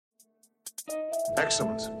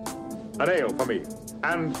Excellent. An ale for me.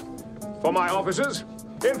 And for my officers.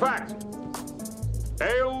 In fact,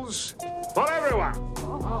 ales for everyone.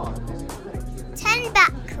 10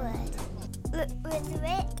 backward. With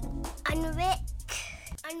Rick and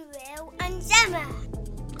Will and Gemma.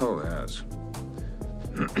 Oh, yes.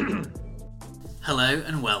 Hello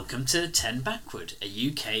and welcome to 10 Backward, a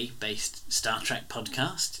UK-based Star Trek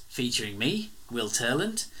podcast featuring me, Will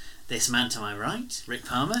Turland, this man to my right, Rick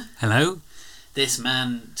Palmer. Hello. This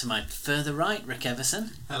man to my further right, Rick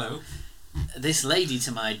Everson. Hello. This lady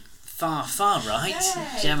to my far right,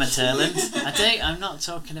 Yay. Gemma Turland. I'm not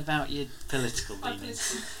talking about your political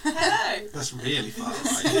leanings. Hello. That's really far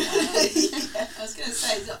right. Yeah, I was going to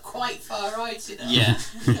say, it's not quite far right, you know. Yeah.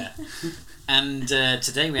 And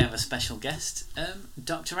today we have a special guest,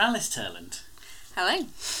 Dr. Alice Turland. Hello.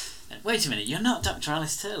 Wait a minute, you're not Dr.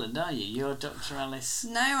 Alice Turland, are you? You're Dr. Alice...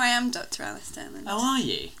 No, I am Dr. Alice Turland. Oh, are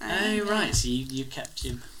you? I am, right, yeah. so you kept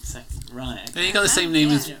your second... Right, okay. You got the same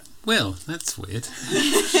name as Yeah. Will. That's weird.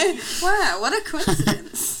 Wow, what a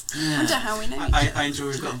coincidence. Yeah. I wonder how we know each other. I enjoy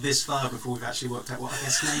we've got this far before we've actually worked out what our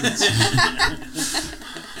guest's name is.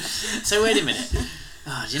 So wait a minute.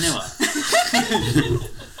 Oh, do you know what?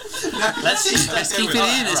 Let's keep it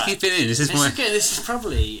in. Let's keep it in. This is more. This is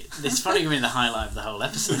probably going to be the highlight of the whole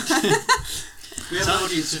episode. We have an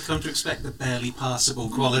audience who've come to expect the barely passable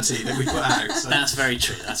quality that we put out. So. That's very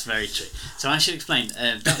true. So I should explain.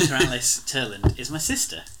 Dr. Alice Turland is my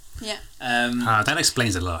sister. Yeah. That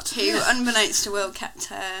explains a lot. Who, unbeknownst to Will, kept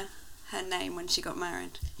her name when she got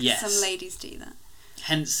married. Yes. Some ladies do that.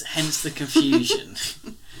 Hence the confusion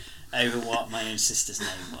over what my own sister's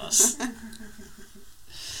name was.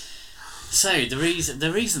 So the reason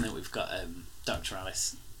that we've got Dr.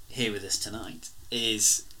 Alice here with us tonight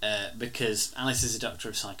is because Alice is a doctor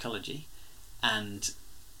of psychology, and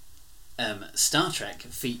Star Trek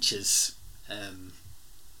features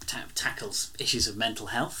tackles issues of mental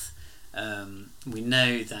health. We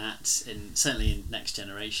know that certainly in Next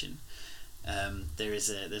Generation,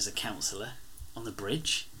 there's a counsellor on the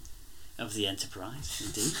bridge of the Enterprise,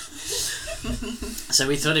 indeed. So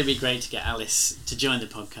we thought it'd be great to get Alice to join the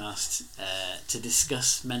podcast to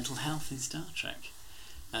discuss mental health in Star Trek.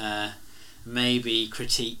 Maybe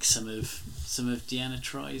critique some of Deanna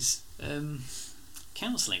Troy's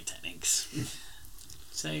counselling techniques.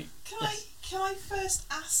 So Can I first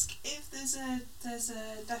ask if there's a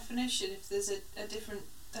definition, if there's a different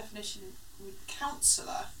definition with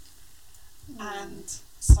counsellor and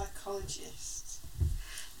psychologist?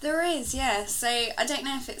 There is, yeah. So I don't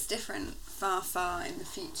know if it's different far in the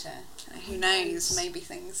future. Who knows? Maybe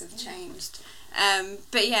things have changed.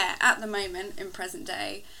 But yeah, at the moment, in present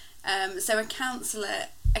day, so a counsellor...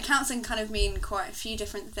 counselling kind of mean quite a few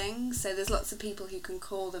different things. So there's lots of people who can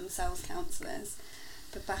call themselves counsellors,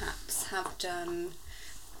 but perhaps have done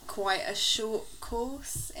quite a short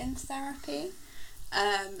course in therapy.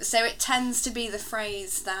 So it tends to be the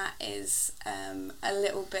phrase that is a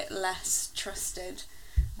little bit less trusted.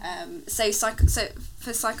 So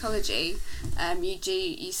for psychology,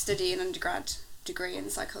 you study an undergrad degree in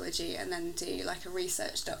psychology and then do like a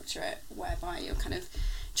research doctorate, whereby you're kind of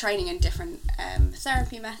training in different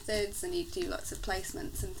therapy methods, and you do lots of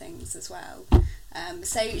placements and things as well.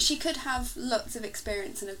 So she could have lots of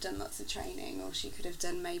experience and have done lots of training, or she could have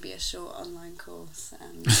done maybe a short online course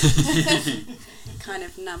and kind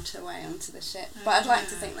of nabbed her way onto the ship. But I'd like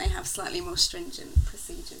to think they have slightly more stringent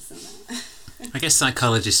procedures than that. I guess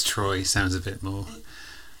psychologist Troy sounds a bit more.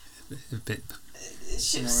 It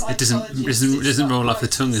doesn't roll off the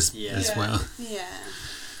tongue as well. Yeah.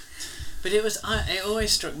 But it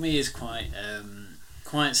always struck me as quite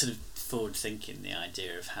sort of forward thinking, the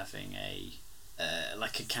idea of having a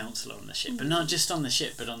counsellor on the ship, but not just on the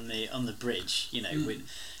ship, but on the bridge. You know, with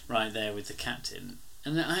right there with the captain.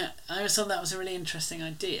 And I always thought that was a really interesting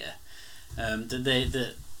idea.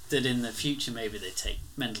 That in the future maybe they take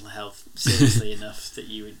mental health seriously enough that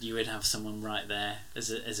you would have someone right there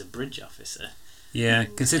as a bridge officer. Yeah,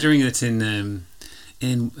 considering that in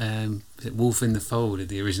Wolf in the Fold,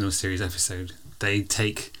 the original series episode, they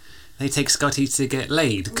take Scotty to get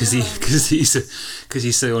laid because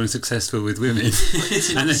he's so unsuccessful with women. And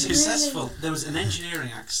then successful. There was an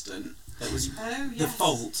engineering accident that was the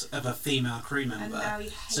fault of a female crew member.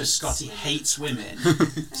 So Scotty hates women.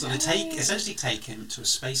 So they essentially take him to a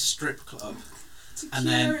space strip club, and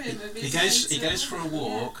then he goes for a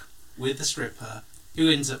walk with the stripper, who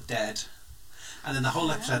ends up dead. And then the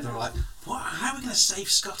whole episode, they were like, "What? How are we going to save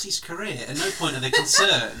Scotty's career?" At no point are they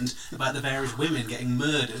concerned about the various women getting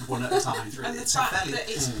murdered one at a time. And the fact that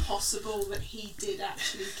it's possible that he did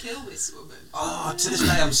actually kill this woman. Oh, to this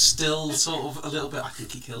day, I'm still sort of a little bit. I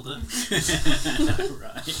think he killed her.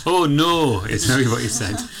 Right. Oh no! It's not what you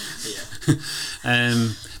said. Yeah.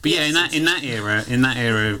 But yeah, in that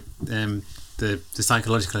era, the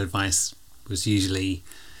psychological advice was usually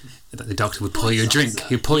that the doctor would pour you a drink.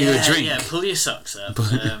 He'd pour you a drink. Yeah, pull your socks up.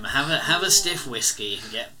 Have a stiff whiskey.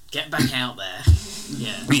 Get back out there.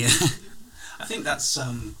 Yeah. Yeah. I think that's.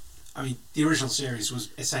 I mean, the original series was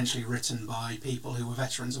essentially written by people who were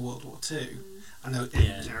veterans of World War II. I know,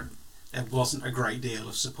 there wasn't a great deal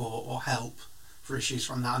of support or help for issues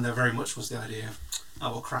from that, and there very much was the idea of,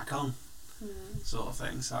 oh, we'll crack on, sort of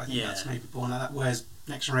thing. So I think that's maybe born out of that. Whereas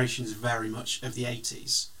Next Generation is very much of the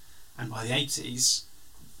 80s, and by the 80s,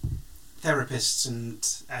 therapists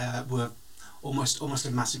were almost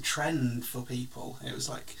a massive trend for people. It was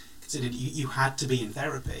like considered you had to be in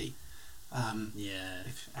therapy.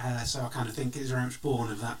 So I kind of think it's very much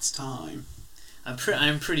born of that time. I'm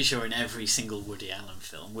pretty sure in every single Woody Allen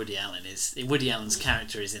film, Woody Allen's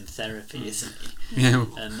character is in therapy, isn't he? Yeah.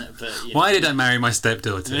 Why did I marry my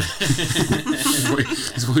stepdaughter?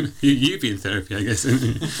 you be in therapy, I guess.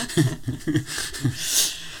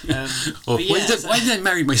 Why did I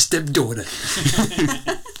marry my stepdaughter?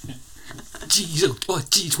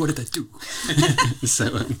 Jeez, what did I do? So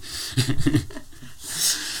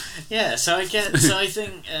I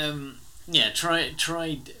think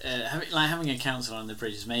having a counsellor on the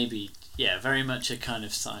bridge is maybe very much a kind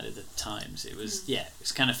of sign of the times. It was it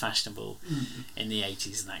was kind of fashionable in the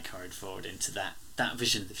 80s, and that carried forward into that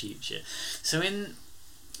vision of the future. So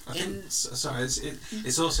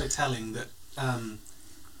it's also telling that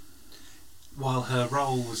while her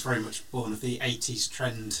role was very much born of the 80s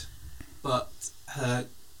trend, but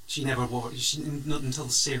she never wore not until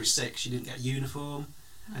series 6 she didn't get a uniform,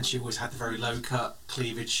 and she always had the very low cut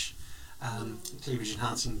cleavage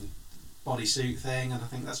enhancing bodysuit thing, and I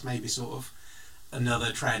think that's maybe sort of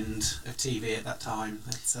another trend of TV at that time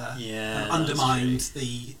that undermined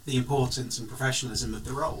the importance and professionalism of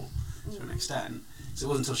the role to an extent. So it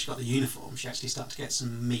wasn't until she got the uniform she actually started to get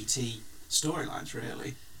some meaty storylines,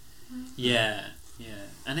 really. Yeah,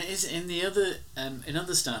 and it is in the other in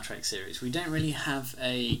other Star Trek series we don't really have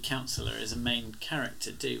a counsellor as a main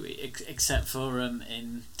character, do we? Except for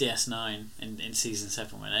in DS9 in season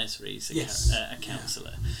 7 when Ezri's a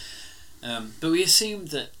counsellor. But we assume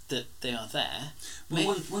that they are there.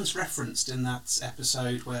 Well, one's referenced in that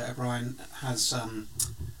episode where O'Brien has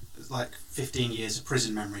 15 years of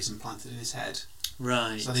prison memories implanted in his head.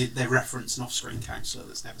 Right. So they reference an off-screen counsellor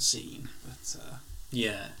that's never seen, but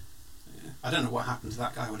I don't know what happened to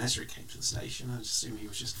that guy when Ezri came to the station. I just assume he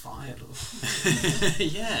was just fired.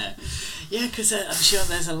 Because I'm sure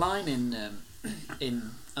there's a line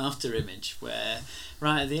in After Image where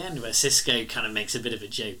right at the end where Sisko kind of makes a bit of a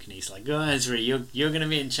joke, and he's like, "Oh, Ezri, you're going to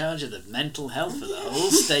be in charge of the mental health of the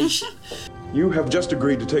whole station." You have just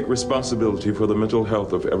agreed to take responsibility for the mental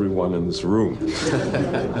health of everyone in this room. You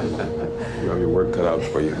have your work cut out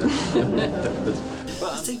for you. But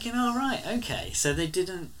I was thinking, all right, okay, so did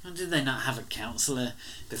they not have a counsellor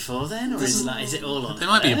before then, or is it all on? There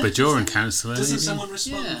might be a Bajoran counsellor. Doesn't someone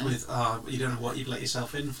respond with, you don't know what you've let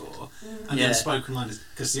yourself in for? And then the spoken line is,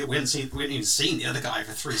 because we hadn't even seen the other guy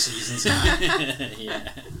for 3 seasons now. Yeah.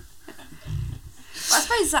 Well, I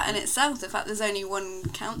suppose that in itself, the fact there's only one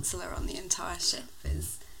counsellor on the entire ship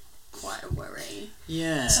is quite a worry.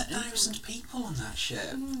 Yeah. There's 1,000 people on that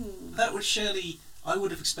ship. That would surely... I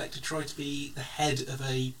would have expected Troy to be the head of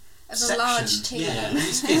a large team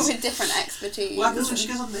with different expertise. What happens when she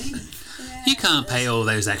goes on leave? Yeah. You can't pay all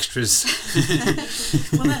those extras.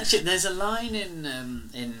 Well, actually, there's a line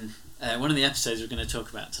in one of the episodes we're going to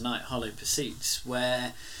talk about tonight, Hollow Pursuits,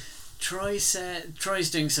 where Troy's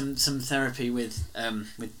doing some therapy with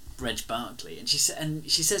Reg Barkley, and she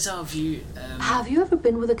says, "Oh, have you ever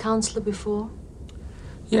been with a counsellor before?"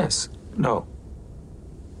 Yes. No.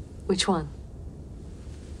 Which one?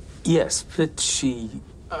 Yes, but she...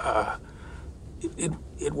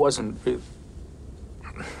 It wasn't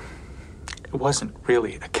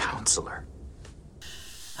really a counsellor.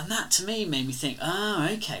 And that, to me, made me think, oh,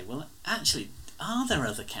 okay, well, actually, are there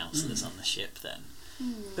other counsellors on the ship, then?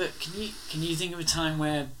 But can you think of a time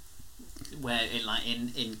where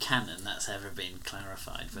in canon that's ever been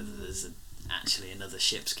clarified, whether there's actually another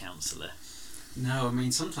ship's counsellor? No, I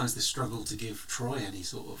mean, sometimes they struggle to give Troy any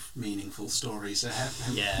sort of meaningful story, so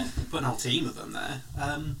put a whole team of them there.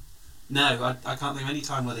 No, I can't think of any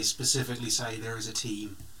time where they specifically say there is a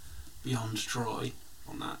team beyond Troy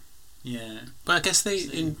on that. Yeah. But I guess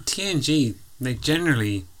in TNG they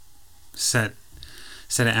generally set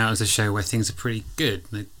it out as a show where things are pretty good.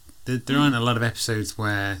 There aren't a lot of episodes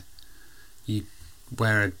where you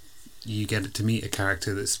get to meet a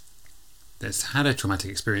character that's had a traumatic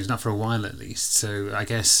experience, not for a while at least. So I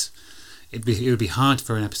guess it would be hard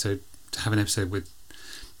for to have an episode with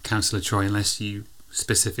Councillor Troi unless you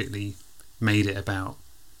specifically made it about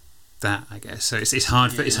that, I guess. So it's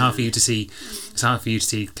hard for you to see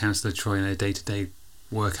Councillor Troi in her day-to-day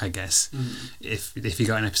work, I guess. If you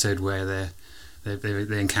got an episode where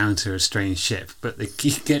they encounter a strange ship, but they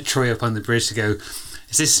get Troi up on the bridge to go,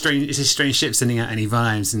 is this strange ship sending out any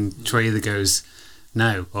vibes? And Troi either goes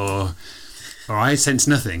no, or I sense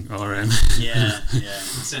nothing, or I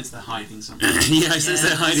sense they're hiding something. I sense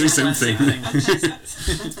they're hiding something.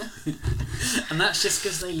 And that's just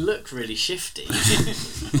because they look really shifty.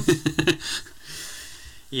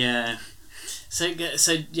 Yeah. So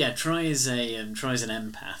Troi is Troi's an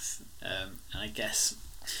empath, and I guess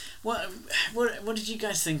what did you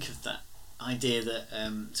guys think of that idea that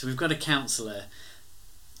so we've got a counsellor.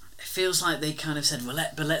 It feels like they kind of said, well,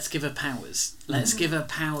 let's give her powers. Let's give her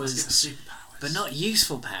powers. Let's give her superpowers. But not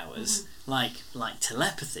useful powers, like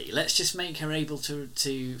telepathy. Let's just make her able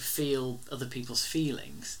to feel other people's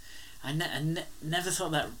feelings. I never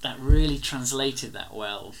thought that really translated that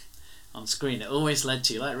well on screen. It always led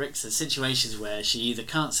to, like Rick said, situations where she either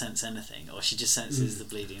can't sense anything or she just senses the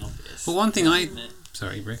bleeding obvious. Well, one thing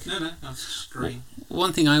Sorry, Rick. No, that's great.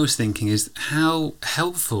 One thing I was thinking is how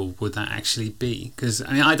helpful would that actually be? Because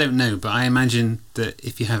I don't know, but I imagine that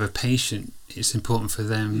if you have a patient, it's important for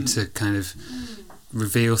them to kind of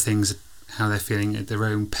reveal things how they're feeling at their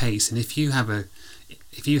own pace. And if you have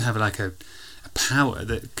like a power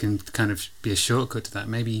that can kind of be a shortcut to that,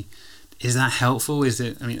 maybe is that helpful? Is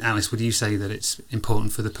it? I mean, Alice, would you say that it's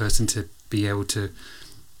important for the person to be able to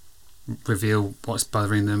reveal what's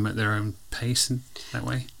bothering them at their own pace in that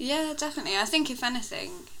way? Yeah, definitely. I think if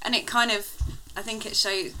anything, and it kind of, I think it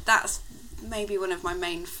shows, that's maybe one of my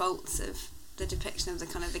main faults of the depiction of the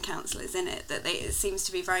kind of the counsellors in it, that it seems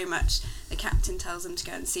to be very much the captain tells them to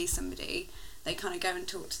go and see somebody, they kind of go and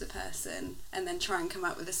talk to the person and then try and come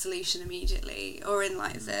up with a solution immediately. Or in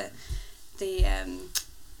like the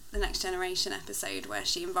Next Generation episode where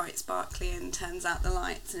she invites Barclay and turns out the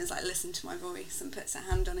lights and is like, listen to my voice, and puts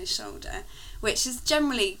her hand on his shoulder, which is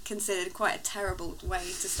generally considered quite a terrible way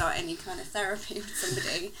to start any kind of therapy with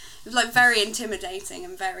somebody. It was like very intimidating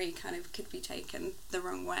and very kind of could be taken the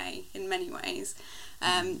wrong way in many ways.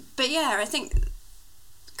 But yeah, I think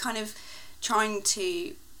kind of trying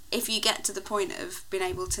to, if you get to the point of being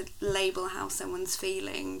able to label how someone's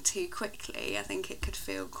feeling too quickly, I think it could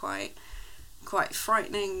feel quite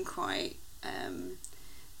frightening, quite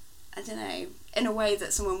I don't know, in a way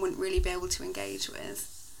that someone wouldn't really be able to engage with.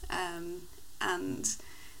 And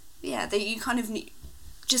yeah, that you kind of need,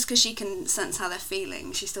 just because she can sense how they're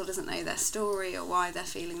feeling, she still doesn't know their story or why they're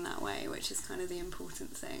feeling that way, which is kind of the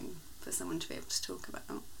important thing for someone to be able to talk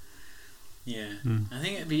about. Yeah, I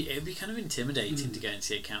think it'd be kind of intimidating to go and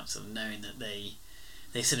see a counsellor knowing that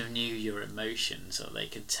they sort of knew your emotions, or they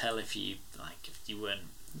could tell if you weren't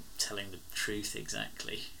telling the truth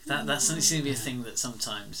exactly. That seems to be a thing that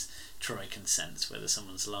sometimes Troi can sense, whether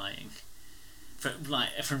someone's lying.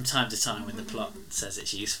 From time to time, when the plot says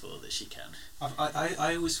it's useful, that she can.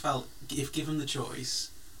 I always felt, if given the choice,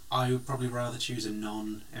 I would probably rather choose a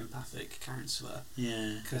non-empathic counsellor.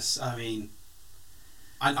 Yeah. Because I mean,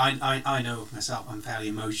 I know of myself, I'm fairly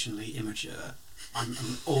emotionally immature. I'm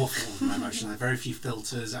awful with my emotions. I have very few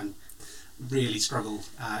filters and really struggle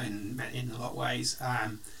in a lot of ways.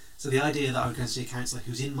 So the idea that I'm going to see a counsellor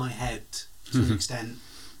who's in my head to an extent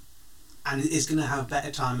and is going to have a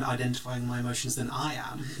better time identifying my emotions than I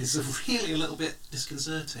am is really a little bit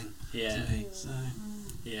disconcerting to me. So.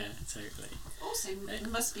 Yeah, totally. Also,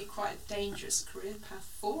 it must be quite a dangerous career path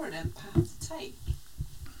for an empath to take.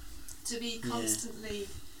 To be constantly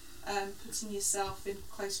putting yourself in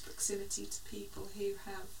close proximity to people who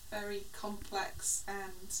have very complex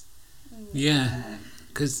and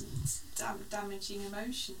because damaging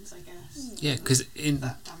emotions, I guess. Yeah, because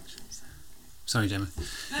sorry, Gemma.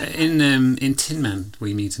 No. In Tin Man,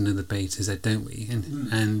 we meet another Beta Z, don't we?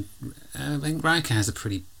 And I think Riker has a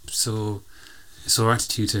pretty sore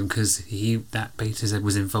attitude to him because that Beta Z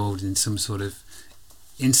was involved in some sort of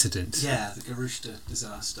incident. Yeah, the Garushta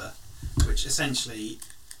disaster, which essentially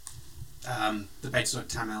the Beta Z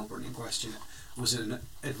Tam Elbrun in question was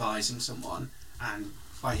advising someone, and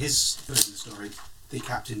by his version of the story, the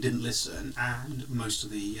captain didn't listen, and most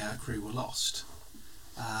of the crew were lost.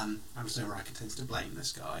 And so Riker tends to blame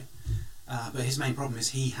this guy, but his main problem is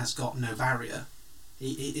he has got no barrier.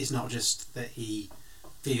 It's not just that he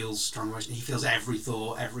feels strong emotion, he feels every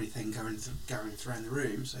thought, everything going through in the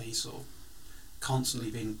room, so he's sort of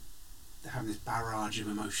constantly having this barrage of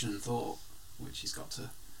emotion and thought, which he's got to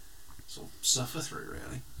sort of suffer through,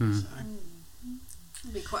 really. So.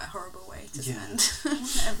 It'd be quite a horrible way to spend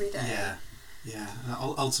every day. Yeah. And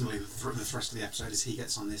ultimately, the thrust of the episode is he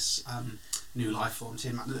gets on this new life form,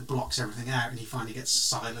 that blocks everything out, and he finally gets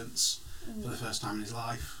silence for the first time in his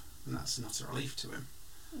life, and that's not a relief to him.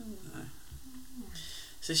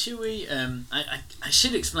 So should we? I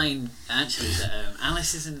should explain actually that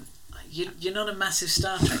Alice isn't. You're not a massive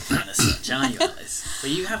Star Trek fan as such, are you, Alice? But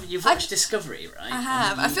you've watched Discovery, right? I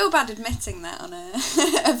have. I feel bad admitting that on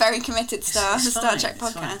a very committed Star Trek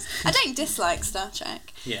podcast. I don't dislike Star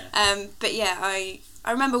Trek. Yeah. But yeah, I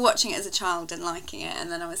remember watching it as a child and liking it,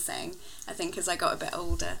 and then I was saying, I think as I got a bit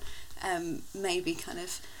older, maybe kind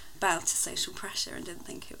of bowed to social pressure and didn't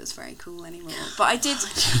think it was very cool anymore. But I did,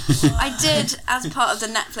 as part of the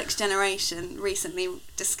Netflix generation, recently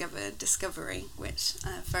discovered Discovery, which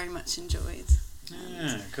I very much enjoyed.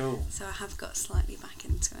 Yeah, cool. So I have got slightly back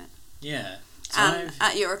into it. Yeah. So and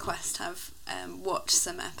at your request, have watched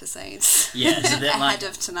some episodes. Yeah, so ahead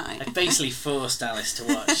of tonight. I basically forced Alice to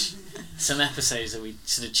watch some episodes that we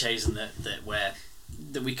sort of chosen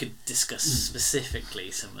that we could discuss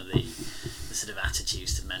specifically some of the sort of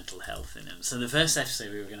attitudes to mental health in them. So the first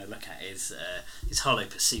episode we were going to look at is Hollow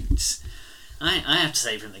Pursuits. I have to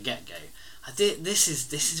say from the get-go, this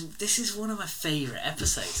is one of my favourite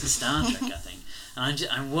episodes of Star Trek, I think. And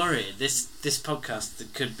I'm worried this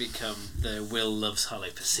podcast could become the Will Loves Hollow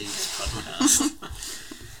Pursuits podcast.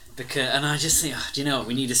 And I just think, do you know what?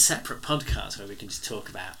 We need a separate podcast where we can just talk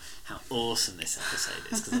about how awesome this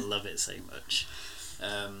episode is, because I love it so much.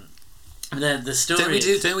 The story.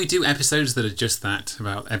 Don't we do episodes that are just that,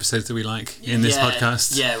 about episodes that we like in this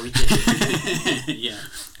podcast? Yeah, we do. Yeah.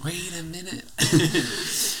 Wait a minute.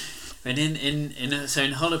 And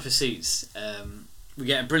in Hollow Pursuits, we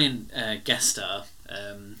get a brilliant guest star,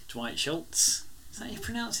 Dwight Schultz. Is that how you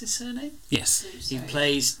pronounce his surname? Yes. He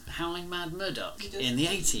plays Howling Mad Murdoch in the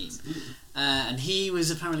A-Team, and he was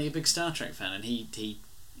apparently a big Star Trek fan, and he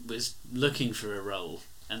was looking for a role,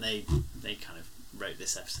 and they kind of wrote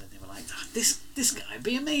this episode. They were like, this guy would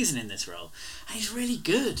be amazing in this role, and he's really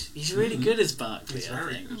good. He's really good as Barclay.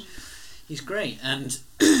 I think he's great. And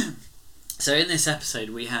so in this episode,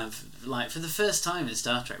 we have, like, for the first time in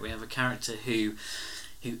Star Trek, we have a character who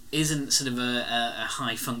isn't sort of a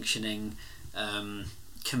high functioning,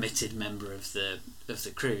 committed member of the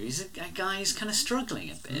crew. He's a guy who's kind of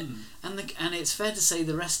struggling a bit, and it's fair to say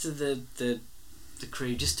the rest of the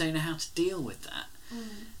crew just don't know how to deal with that.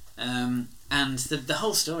 And the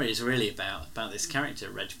whole story is really about this character,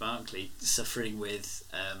 Reg Barclay, suffering with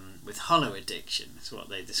hollow addiction. That's what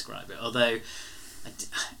they describe it. Although I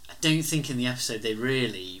don't think in the episode they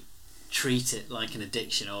really treat it like an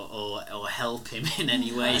addiction or help him in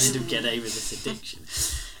any way to get over this addiction.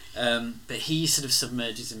 But he sort of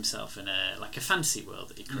submerges himself in a fantasy world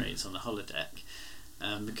that he creates on the holodeck,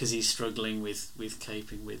 because he's struggling with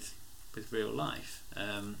coping with real life.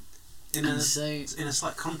 In a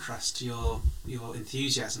slight contrast to your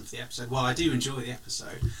enthusiasm for the episode, while I do enjoy the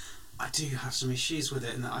episode, I do have some issues with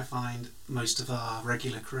it, in that I find most of our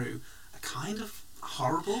regular crew are kind of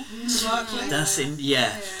horrible to work with. That's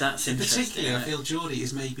interesting. Particularly, I feel Geordie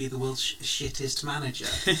is maybe the world's shittest manager.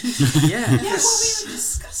 Yeah, well, we were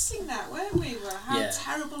discussing that, weren't we? How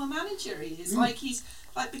terrible a manager he is.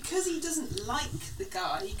 Because he doesn't like the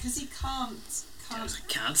guy, because he can't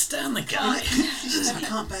stand the guy. He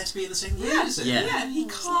can't bear to be in the same room as him. Yeah, he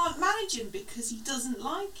can't manage him because he doesn't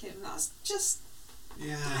like him. That's just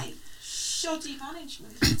shoddy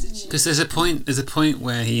management. Because there's a point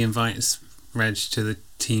where he invites Reg to the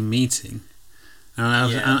team meeting, and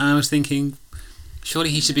I was thinking, surely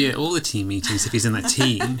he should be at all the team meetings if he's in that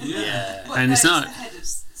team. Well, and it's not. The head of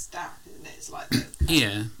staff, isn't it? It's like the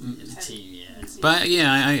the team. Yeah. But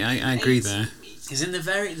I agree there. Because in the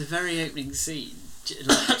very opening scene,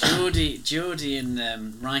 Geordie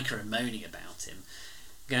and Riker are moaning about him,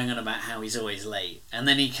 going on about how he's always late, and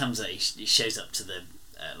then he shows up to the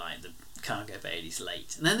cargo bay and he's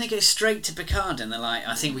late, and then they go straight to Picard and they're like,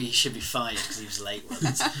 I think we should be fired because he was late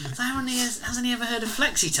once. So hasn't he ever heard of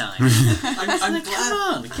flexi time? I'm glad. Come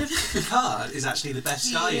on, Picard is actually the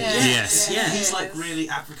best guy. Yes. He's like really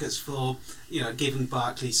advocates for giving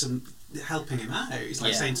Barclay some, helping him out. He's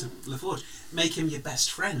like saying to LaForge, make him your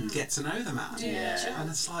best friend, get to know the man. And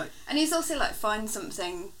it's like, and he's also like, find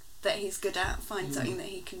something that he's good at, find something that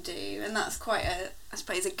he can do, and that's quite a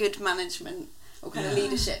good management or kind of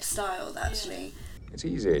leadership style, actually. It's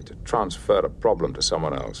easy to transfer a problem to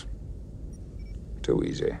someone else. Too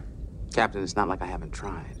easy. Captain, it's not like I haven't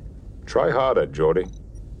tried. Try harder, Geordi.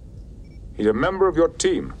 He's a member of your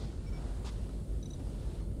team.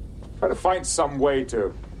 Try to find some way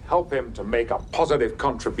to help him to make a positive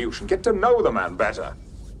contribution. Get to know the man better.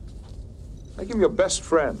 Make him your best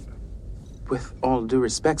friend. With all due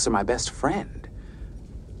respect, sir, my best friend.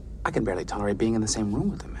 I can barely tolerate being in the same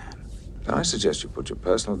room with the man. I suggest you put your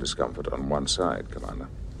personal discomfort on one side, Commander.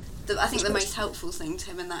 I think the most helpful thing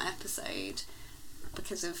to him in that episode,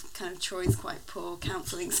 because of kind of Troy's quite poor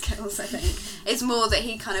counselling skills, I think, is more that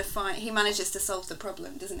he kind of he manages to solve the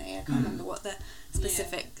problem, doesn't he? I can't remember what the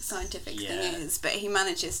specific scientific thing is, but he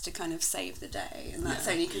manages to kind of save the day, and that's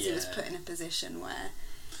only because he was put in a position where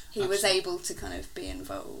he was able to kind of be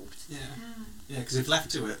involved. Yeah, because if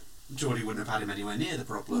left to it, Geordi wouldn't have had him anywhere near the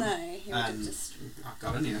problem. No, he would have just...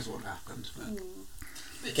 God only knows what happened. But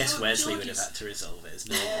I guess Wesley would have had to resolve it,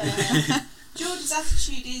 isn't it? Yeah. Geordi's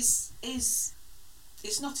attitude is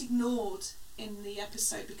it's not ignored in the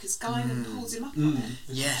episode because Guinan pulls him up on it.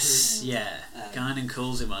 Yes, Guinan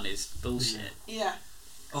calls him on his bullshit. Yeah.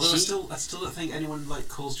 Although I still don't think anyone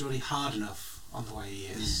calls Geordi hard enough on the way he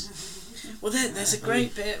is. Well, there's a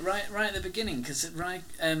great bit right at the beginning because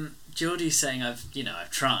Geordi's saying I've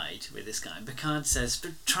tried with this guy, and Picard says,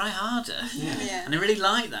 "But try harder." Yeah. And I really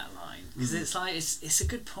like that line because it's it's a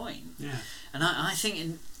good point. Yeah. And I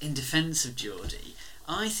think in defence of Geordi,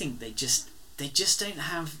 I think they just don't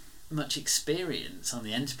have much experience on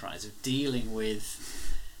the Enterprise of dealing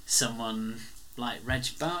with someone like Reg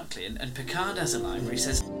Barclay, and Picard has a line where he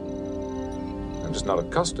says, I'm just not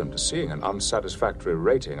accustomed to seeing an unsatisfactory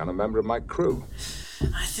rating on a member of my crew.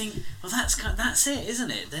 I think, well, that's it,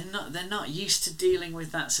 isn't it? They're not used to dealing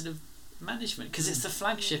with that sort of management because it's the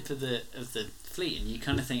flagship of the fleet, and you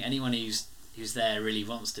kind of think anyone who's there really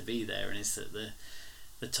wants to be there and is at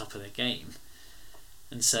the top of their game.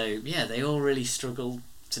 And so, they all really struggle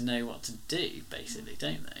to know what to do, basically,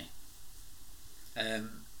 don't they?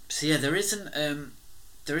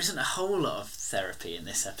 There isn't a whole lot of therapy in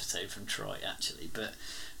this episode from Troy, actually. But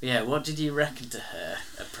what did you reckon to her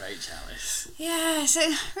approach, Alice? Yeah, so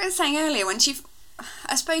I was saying earlier when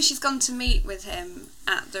I suppose she's gone to meet with him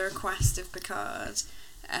at the request of Picard.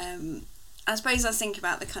 I suppose I was thinking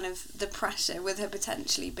about the kind of the pressure with her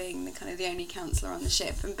potentially being the only counsellor on the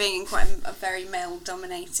ship and being in quite a very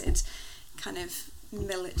male-dominated kind of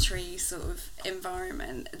military sort of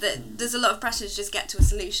environment. That there's a lot of pressure to just get to a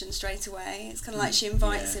solution straight away. It's kind of like she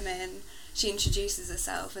invites him in, she introduces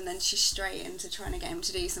herself, and then she's straight into trying to get him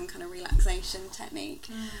to do some kind of relaxation technique,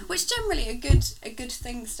 which generally are good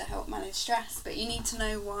things to help manage stress. But you need to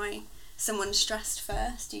know why someone's stressed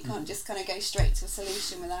first. You can't just kind of go straight to a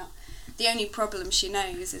solution without. The only problem she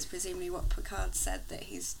knows is presumably what Picard said, that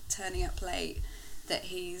he's turning up late, that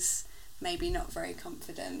he's maybe not very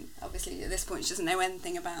confident. Obviously, at this point, she doesn't know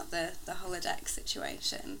anything about the holodeck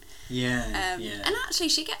situation. And actually,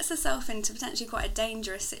 she gets herself into potentially quite a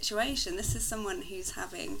dangerous situation. This is someone who's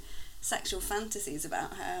having sexual fantasies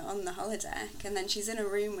about her on the holodeck, and then she's in a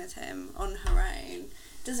room with him on her own.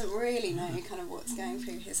 Doesn't really know kind of what's going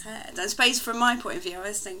through his head. I suppose from my point of view, I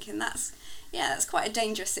was thinking that's quite a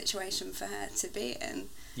dangerous situation for her to be in.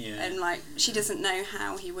 And she doesn't know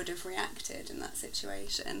how he would have reacted in that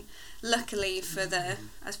situation. Luckily for the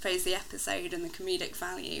episode and the comedic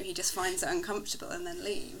value, he just finds it uncomfortable and then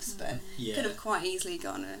leaves. But could have quite easily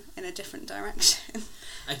gone in a different direction.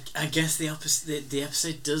 I guess the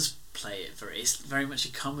episode does play it it's very much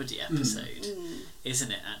a comedy episode, isn't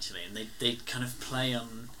it, actually? And they kind of play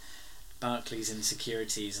on Barclay's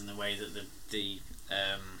insecurities and the way that the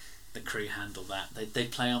crew handle that. They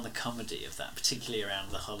play on the comedy of that, particularly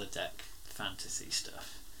around the holodeck fantasy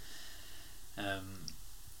stuff.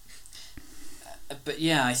 But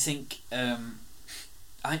I think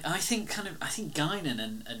I think Guinan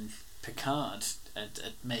and Picard are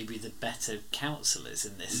maybe the better counsellors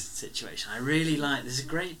in this situation. I really like. There's a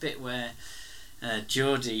great bit where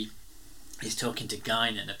Geordi is talking to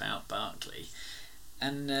Guinan about Barclay,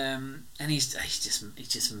 and he's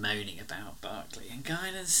just moaning about Barclay, and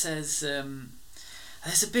Guinan says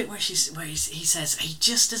there's a bit where he says he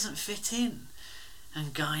just doesn't fit in.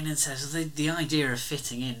 And Guinan says, well, the idea of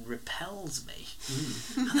fitting in repels me.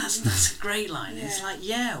 And that's a great line. Yeah. It's like,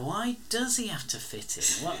 why does he have to fit in?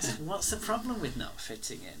 What's the problem with not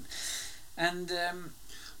fitting in? And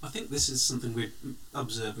I think this is something we've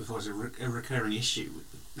observed before as a recurring issue with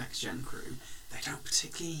the Next Gen crew. They don't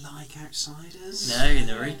particularly like outsiders. No,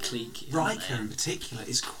 they're very cliquey. Riker in particular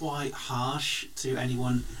is quite harsh to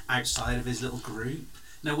anyone outside of his little group.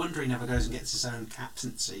 No wonder he never goes and gets his own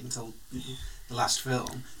captaincy until the last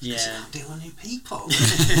film. Because he can't deal with new people.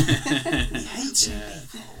 He hates new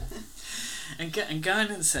people. And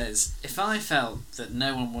Guinan says, if I felt that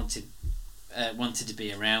no one wanted to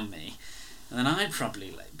be around me, then I'd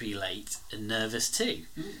probably be late and nervous too.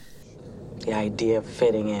 The idea of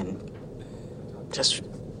fitting in just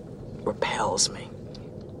repels me.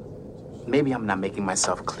 Maybe I'm not making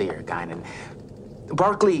myself clear, Guinan.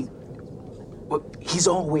 Barclay, well, he's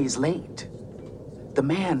always late. The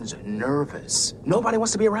man's nervous. Nobody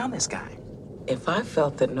wants to be around this guy. If I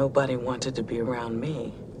felt that nobody wanted to be around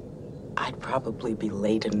me, I'd probably be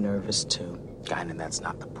late and nervous too. Guinan, that's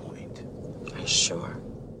not the point. Are you sure?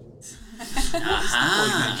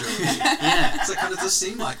 Yeah. So it kind of does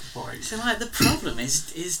seem like the point. So like the problem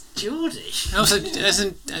is Geordie. Also,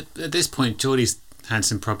 at this point, Geordie's had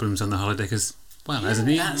some problems on the holiday as well, hasn't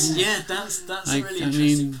he? That's Like, a really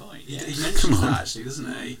interesting point. He Yeah. mentions that actually,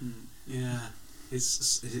 doesn't he? Yeah.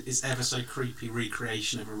 His ever so creepy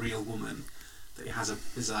recreation of a real woman that he has a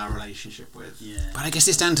bizarre relationship with. Yeah. But I guess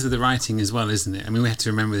it's down to the writing as well, isn't it? I mean, we have to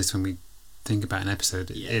remember this when we think about an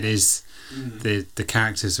episode. Yeah. It is the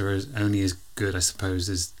characters are only as good, I suppose,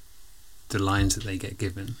 as the lines that they get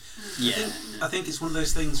given. Yeah. I think it's one of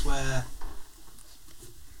those things where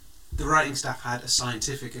the writing staff had a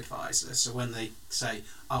scientific advisor, so when they say,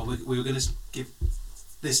 "Oh, we were going to give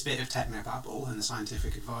this bit of technobabble," and the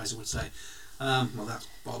scientific advisor would say, "Well, that's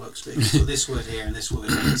bollocks, because put this word here and this word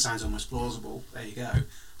here, it sounds almost plausible. There you go."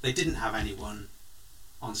 They didn't have anyone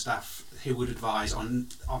on staff who would advise on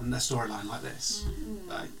a storyline like this.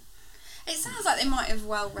 Like, it sounds like they might have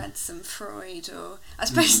well read some Freud, or I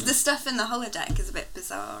suppose the stuff in the holodeck is a bit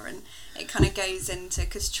bizarre, and it kind of goes into,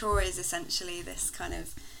 because Troy is essentially this kind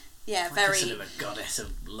of very sort of a goddess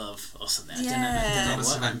of love or something. Yeah. I don't know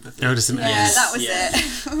goddess of what. empathy. that was Yeah. it,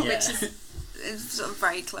 which is sort of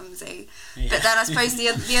very clumsy. But then I suppose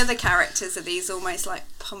the other characters are these almost like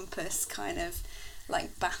pompous kind of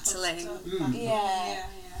like battling.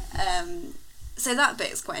 So that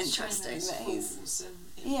bit is quite interesting. That he's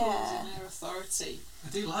in their authority. I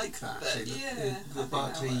do like that. But, Actually, that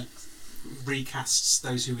Barclay recasts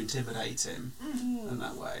those who intimidate him in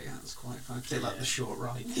that way. That's quite fun. I feel like the short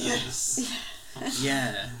right. Yes.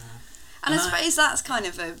 Yeah. And I suppose that's kind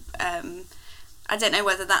of a I don't know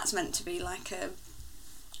whether that's meant to be like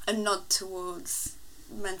a nod towards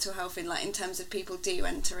mental health in terms of people do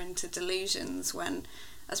enter into delusions when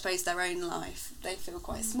I suppose their own life they feel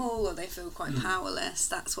quite small or they feel quite powerless.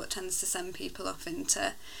 That's what tends to send people off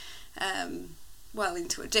into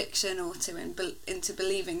into addiction or into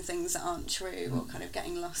believing things that aren't true or kind of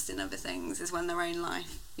getting lost in other things, is when their own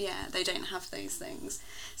life they don't have those things.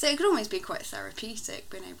 So it could almost be quite therapeutic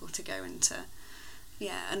being able to go into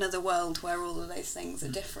another world where all of those things are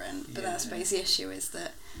different, but I suppose the issue is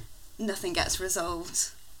that nothing gets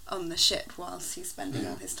resolved on the ship whilst he's spending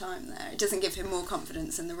all his time there. It doesn't give him more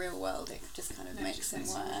confidence in the real world, it just kind of makes him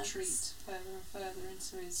worse. Retreat further and further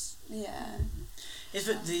into his Is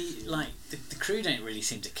that the crew don't really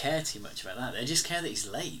seem to care too much about that. They just care that he's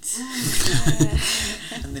late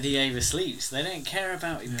and that he oversleeps. They don't care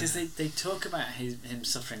about it because they talk about him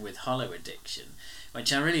suffering with holo addiction,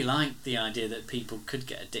 which I really like the idea that people could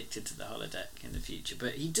get addicted to the holodeck in the future.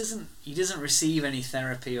 But he doesn't receive any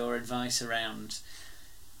therapy or advice around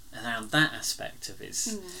that aspect of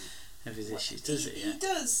his issues, does it?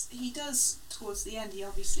 He does towards the end. He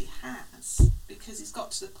obviously has, because he's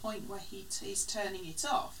got to the point where he's turning it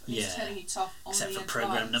off. And he's turning it off on except the for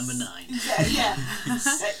program number 9.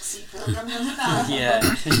 Sexy program number 9.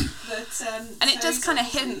 But and it does kind of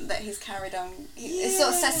hint that he's carried on. It sort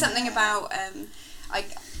of says something about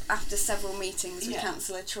after several meetings with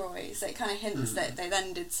Councillor Troy, so it kind of hints that they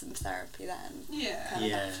then did some therapy then.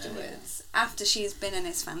 Afterwards, after she's been in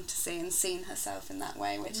his fantasy and seen herself in that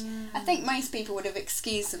way, which I think most people would have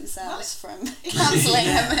excused themselves from counselling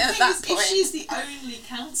him at that point. If she's the only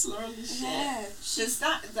counsellor on the ship, she's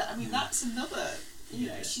that. I mean, that's another.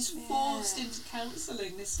 She's forced into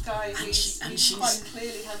counselling this guy who's quite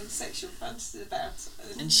clearly having sexual fantasies about.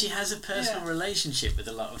 And she has a personal relationship with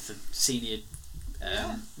a lot of the senior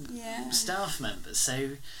staff members,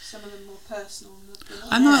 so some of them more personal than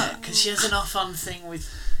I'm not, because she has an off-on thing with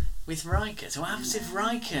Riker. So what happens if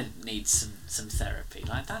Riker needs some therapy?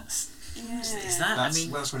 Like that's is that?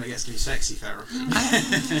 That's when it gets to be sexy therapy.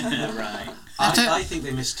 Right. I think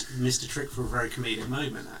they missed a trick for a very comedic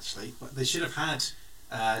moment actually, but they should have had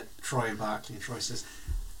Troy and Barclay, and Troy says,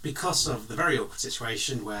 because of the very awkward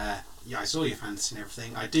situation where I saw your fantasy and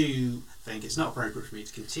everything, I do think it's not appropriate for me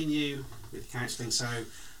to continue with the counselling, so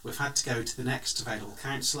we've had to go to the next available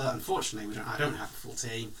counsellor. Unfortunately, I don't have a full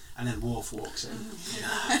team. And then Worf walks in.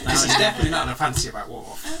 This is definitely not a fantasy about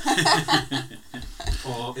Worf.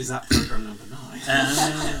 Or is that program number 9?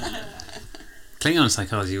 Klingon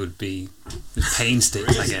psychology would be pain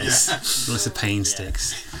sticks, I guess. Lots of pain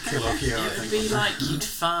sticks. It would be like you'd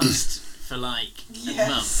fast for like a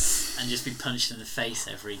month and just be punched in the face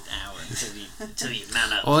every hour until you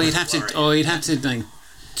man up. Or you'd have to like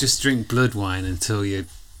just drink blood wine until your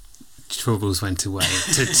troubles went away. I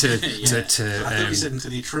thought you said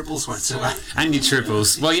until your troubles went away. And your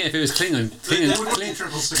tribbles. Well, yeah, if it was Klingons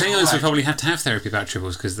would probably have to have therapy about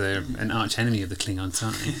tribbles because they're an arch enemy of the Klingons,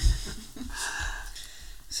 aren't they?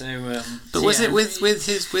 But was it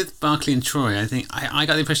with Barclay and Troy? I think I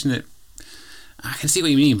got the impression that I can see what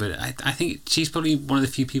you mean, but I think she's probably one of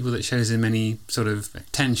the few people that shows him any sort of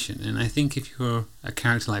attention. And I think if you're a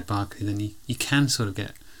character like Barclay, then you can sort of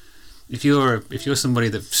get. If you're somebody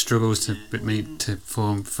that struggles to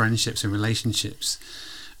form friendships and relationships,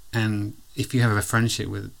 and if you have a friendship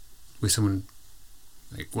with someone,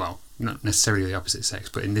 like, well, not necessarily the opposite sex,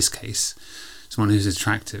 but in this case, someone who's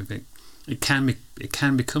attractive, it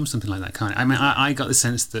can become something like that, can't it? I mean, I got the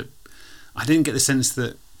sense that I didn't get the sense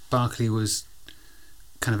that Barclay was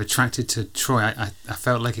kind of attracted to Troy. I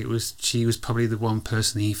felt like she was probably the one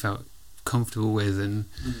person he felt comfortable with,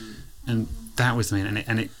 and that was the main,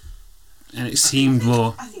 and it seemed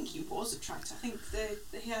more. I think he was attracted. I think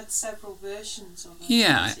he had several versions of it.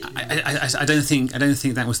 Yeah, I don't think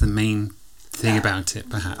that was the main thing about it.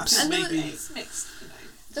 Perhaps. And maybe it's mixed.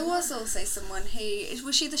 There was also someone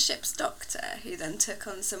was she the ship's doctor who then took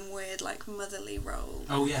on some weird like motherly role?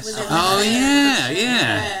 Oh yes.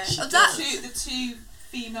 Yeah. The two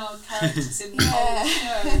female characters in the whole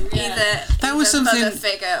show. Either something. Mother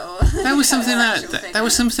figure or That was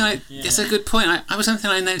something That's a good point. I was something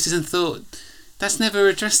I noticed and thought that's never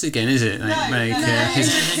addressed again, is it? No. No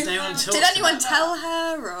one Did anyone tell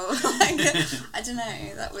her or like, I don't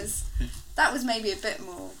know. That was maybe a bit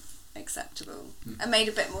more acceptable and made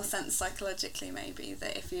a bit more sense psychologically, maybe,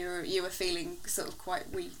 that if you were feeling sort of quite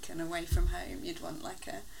weak and away from home, you'd want like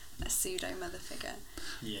a pseudo mother figure.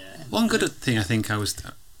 Yeah. One good thing I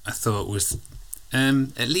thought was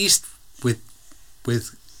at least with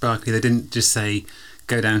Barclay, they didn't just say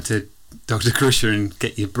go down to Dr. Crusher and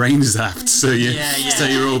get your brain zapped so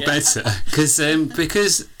you're all better, because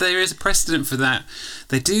there is a precedent for that.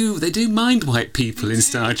 They do mind wipe people in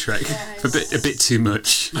Star Trek a bit too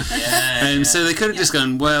much. So they could have just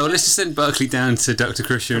gone, well, let's just send Barclay down to Dr.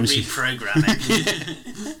 Crusher and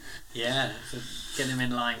reprogramming. Get him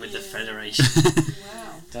in line with the Federation.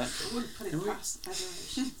 Wow. Wouldn't put it past the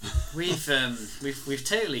Federation. We've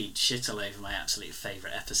totally shit all over my absolute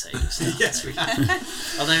favourite episode of Star Trek. Yes, we have.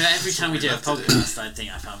 Although every time we do a podcast, I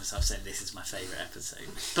think I find myself saying this is my favourite episode.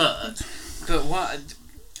 But what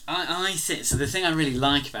I think, so the thing I really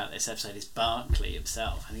like about this episode is Barclay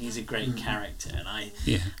himself. I think he's a great character, and I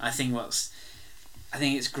think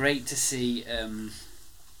it's great to see a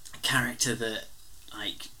character that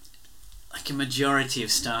like a majority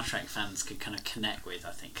of Star Trek fans could kind of connect with.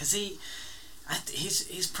 I think because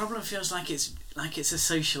his problem feels like it's a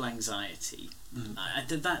social anxiety.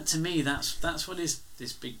 That to me, that's what his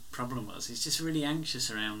big problem was. He's just really anxious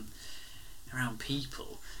around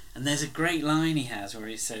people. And there's a great line he has where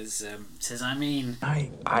he says,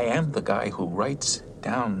 I am the guy who writes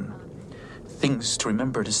down things to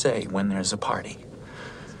remember to say when there's a party.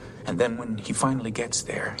 And then when he finally gets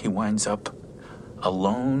there, he winds up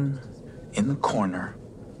alone in the corner,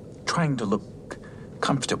 trying to look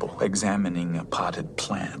comfortable, examining a potted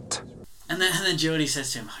plant. And then Geordi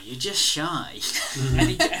says to him, you're just shy. And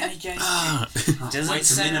he goes, way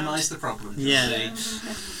to minimise the problem. Doesn't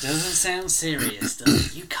sound serious, does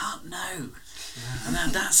it? You can't know.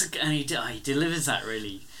 And he delivers that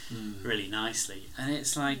really, really nicely. And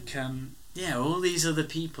it's like, all these other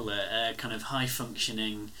people are kind of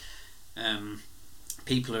high-functioning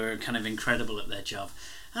people who are kind of incredible at their job.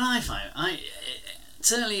 And I find,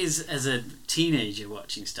 certainly as a teenager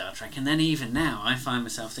watching Star Trek, and then even now, I find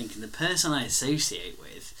myself thinking the person I associate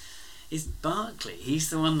with is Barclay. He's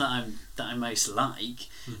the one that I most like.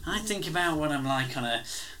 I think about what I'm like I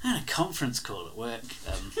had a conference call at work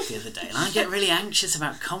the other day, and I get really anxious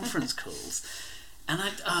about conference calls. And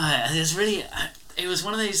it was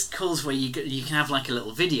one of those calls where you can have like a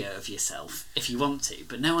little video of yourself if you want to,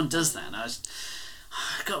 but no one does that. And I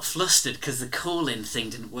got flustered because the call-in thing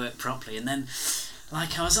didn't work properly, and then I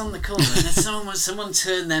was on the call and then someone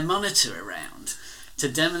turned their monitor around to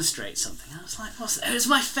demonstrate something. I was like, what's that? It was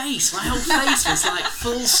my face. My whole face was like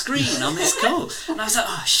full screen on this call. And I was like,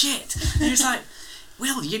 oh shit. And he was like,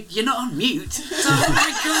 Will, you're not on mute. So, oh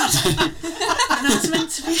my god. And I was meant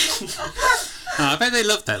to be... I bet they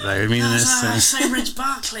loved that though. I mean, so Rich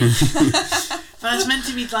Barclay. But I was meant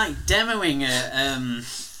to be like demoing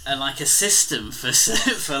a a system for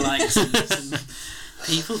like some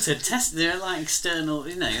people to test. They're like external,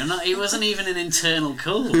 it wasn't even an internal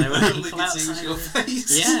call. They were people outside your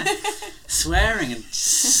face. Yeah, swearing and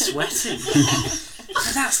sweating.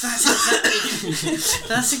 That's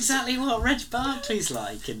exactly what Reg Barclay's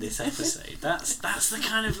like in this episode. That's the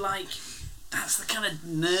kind of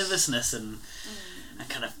nervousness and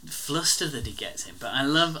kind of fluster that he gets in. But I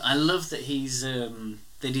love that he's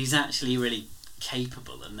actually really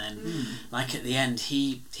capable, and then like at the end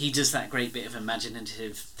he does that great bit of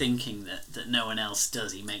imaginative thinking that no one else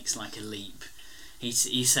does. He makes like a leap. He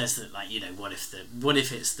says that, like, what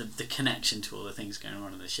if it's the connection to all the things going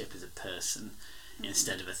on in the ship is a person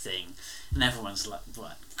instead of a thing, and everyone's like,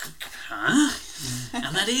 what? Huh?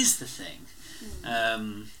 And that is the thing.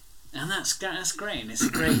 And that's great. And it's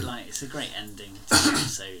a great ending to the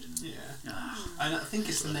episode. And I think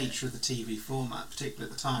it's the nature of the TV format,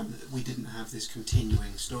 particularly at the time, that we didn't have this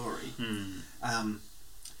continuing story.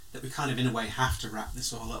 That we kind of, in a way, have to wrap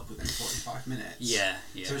this all up within 45 minutes. Yeah.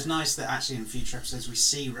 So it's nice that actually in future episodes we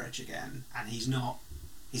see Reg again, and he's not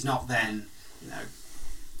then,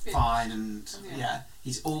 fine, and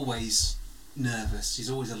he's always nervous. He's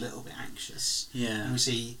always a little bit anxious. Yeah. And we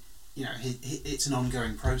see, it's an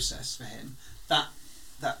ongoing process for him. That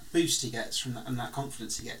boost he gets from that, and that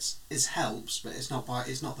confidence he gets, helps, but it's not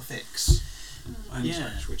the fix.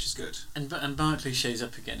 Which is good. And Barclay shows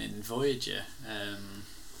up again in Voyager,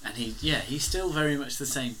 and he's still very much the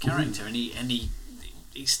same character, and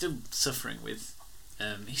he's still suffering with.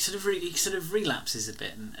 He sort of relapses a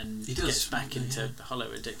bit and gets back into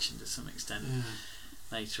hollow addiction to some extent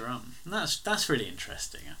later on. And that's really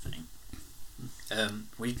interesting, I think.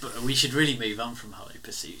 We should really move on from Hollow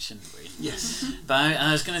Pursuit, shouldn't we? Yes. But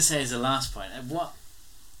I was going to say as a last point,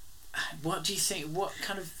 what do you think? What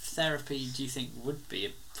kind of therapy do you think would be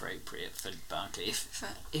appropriate for Barclay,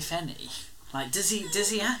 if any? Like, does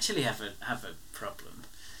he actually have a problem?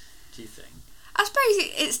 Do you think? I suppose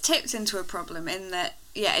it's tipped into a problem in that,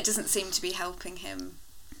 it doesn't seem to be helping him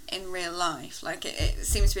in real life. Like, it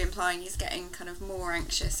seems to be implying he's getting kind of more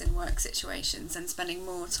anxious in work situations and spending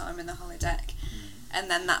more time in the holodeck, and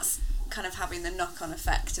then that's kind of having the knock-on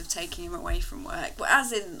effect of taking him away from work. But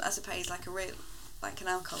as I suppose, like an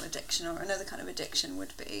alcohol addiction or another kind of addiction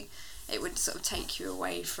would be, it would sort of take you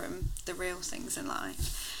away from the real things in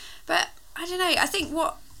life. But I don't know. I think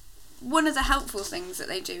one of the helpful things that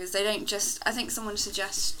they do is they don't just... I think someone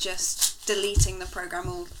suggests just deleting the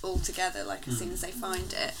programme altogether, like as soon as they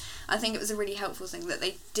find it. I think it was a really helpful thing that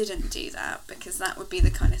they didn't do that, because that would be the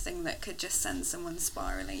kind of thing that could just send someone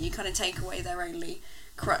spiralling. You kind of take away their only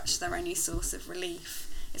crutch, their only source of relief,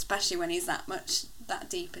 especially when he's that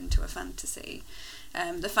deep into a fantasy.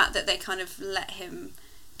 The fact that they kind of let him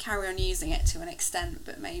carry on using it to an extent,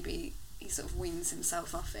 but maybe he sort of weans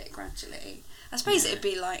himself off it gradually. I suppose it'd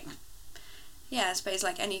be like... I suppose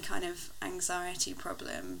like any kind of anxiety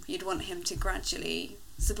problem, you'd want him to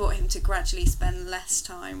support him to gradually spend less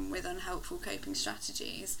time with unhelpful coping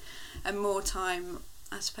strategies and more time,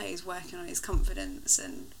 I suppose, working on his confidence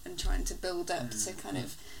and trying to build up to kind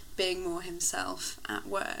of being more himself at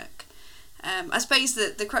work. I suppose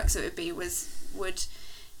that the crux of it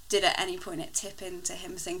did at any point it tip into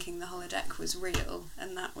him thinking the holodeck was real,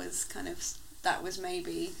 and that was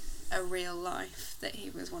maybe a real life that he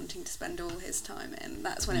was wanting to spend all his time in.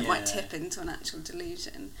 That's when it might tip into an actual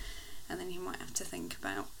delusion, and then he might have to think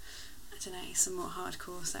about, I don't know, some more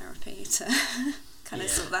hardcore therapy to kind of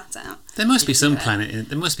sort that out. There must be some planet.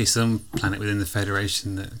 There must be some planet within the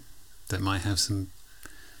Federation that might have some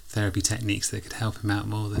therapy techniques that could help him out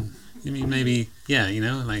more than. I mean, maybe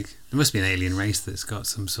like there must be an alien race that's got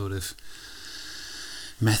some sort of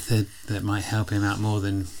method that might help him out more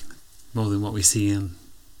than what we see in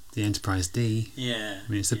the Enterprise D. Yeah. I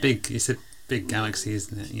mean, it's a big galaxy,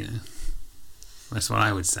 isn't it? That's what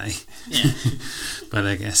I would say. Yeah. But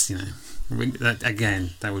I guess that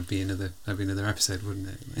would be another episode, wouldn't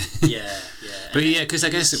it? Yeah. But because I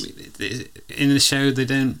guess in the show they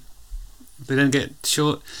don't get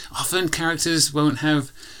short. Often characters won't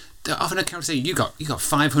have. Often a character say you got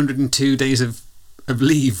 502 days of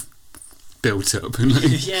leave built up. And like,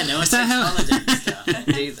 no one takes holidays,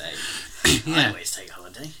 do they? I always take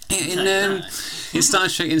holiday. In Star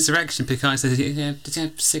Trek Insurrection, Picard says, did you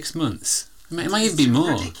have 6 months? It might even be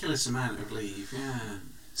more. It's a ridiculous amount of leave,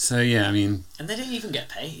 So, I mean... And they don't even get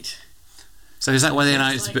paid. So is that why they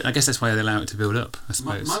allow it to... I guess that's why they allow it to build up, I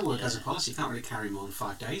suppose. My work has a policy, you can't really carry more than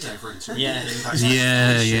 5 days over into you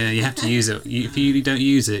have to use it. If you don't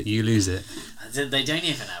use it, you lose it. They don't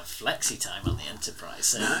even have flexi time on the Enterprise,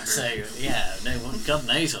 so no one, God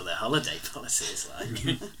knows what their holiday policy is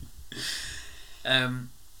like.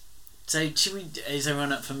 So is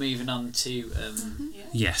everyone up for moving on to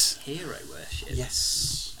Yes. hero worship?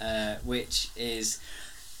 Yes. Which is,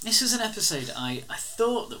 this was an episode I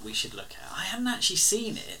thought that we should look at. I hadn't actually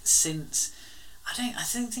seen it since, I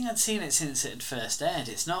don't think I'd seen it since it had first aired.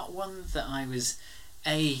 It's not one that I was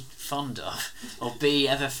A, fond of, or B,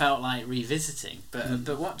 ever felt like revisiting. But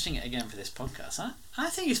watching it again for this podcast, I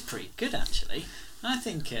think it's pretty good, actually. I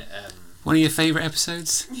think it... one of your favourite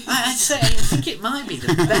episodes? I think it might be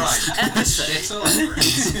the best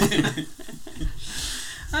episode.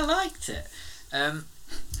 I liked it.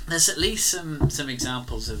 There's at least some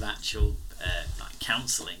examples of actual like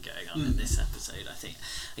counselling going on in this episode.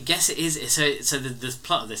 I guess it is. So the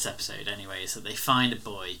plot of this episode anyway is that they find a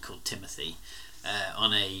boy called Timothy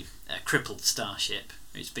on a crippled starship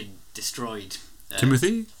who's been destroyed.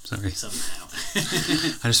 Timothy? Sorry. Somehow.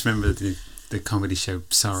 I just remember the comedy show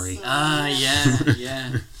Sorry.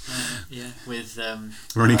 Yeah. With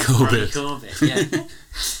Ronnie Corbett. Yeah.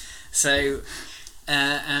 So,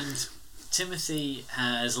 and Timothy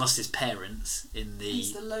has lost his parents in the.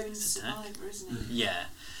 He's the lone survivor, isn't he? Yeah,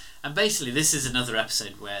 and basically this is another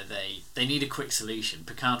episode where they need a quick solution.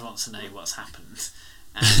 Picard wants to know what's happened,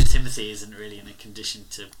 and Timothy isn't really in a condition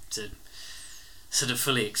to sort of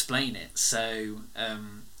fully explain it. So,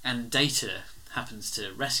 and Data happens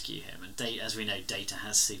to rescue him, and as we know, Data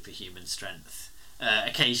has superhuman strength.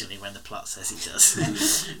 Occasionally, when the plot says he does,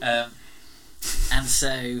 and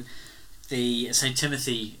so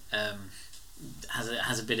Timothy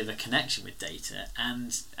has a bit of a connection with Data,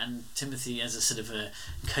 and Timothy, as a sort of a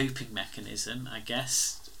coping mechanism, I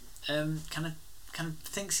guess, kind of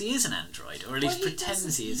thinks he is an android, or at least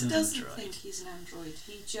pretends he is an android. He doesn't think he's an android.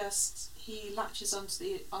 He latches onto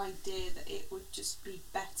the idea that it would just be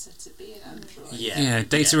better to be an android. Yeah.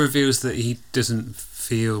 Data reveals that he doesn't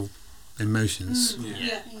feel emotions.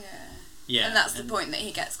 Yeah. And that's the point that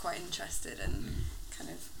he gets quite interested and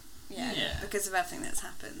kind of because of everything that's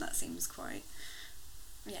happened. That seems quite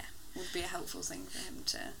would be a helpful thing for him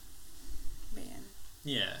to be in.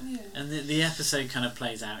 Yeah. And the episode kind of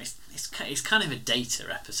plays out. It's kind of a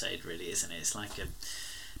Data episode, really, isn't it? It's like a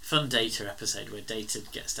fun Data episode where Data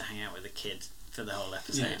gets to hang out with a kid for the whole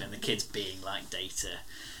episode, and the kid's being like Data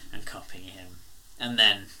and copying him. And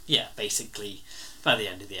then, basically, by the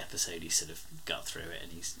end of the episode, he's sort of got through it,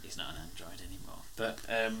 and he's not an android anymore. But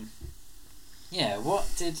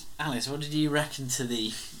Alice? What did you reckon to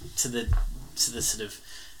the sort of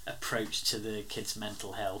approach to the kid's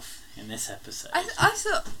mental health in this episode? I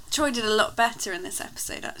thought Troy did a lot better in this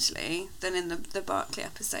episode actually than in the Barclay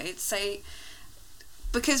episode. So,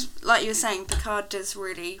 because like you were saying, Picard does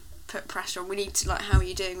really put pressure on. We need to, like, how are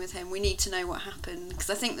you doing with him? We need to know what happened, because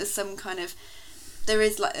I think there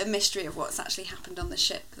is like a mystery of what's actually happened on the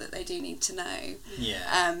ship that they do need to know.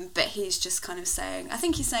 Yeah. But he's just kind of saying, I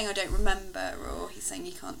think he's saying I don't remember, or he's saying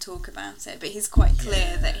he can't talk about it, but he's quite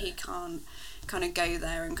clear that he can't kind of go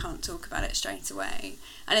there and can't talk about it straight away.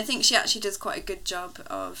 And I think she actually does quite a good job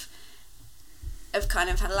of kind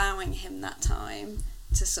of allowing him that time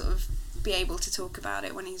to sort of be able to talk about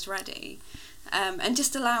it when he's ready, and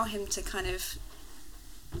just allow him to kind of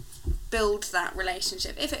build that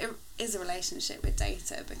relationship, if it is a relationship with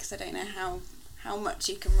Data, because I don't know how much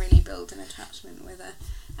you can really build an attachment with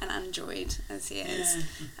an android as he is.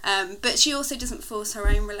 But she also doesn't force her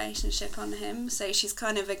own relationship on him, so she's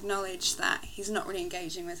kind of acknowledged that he's not really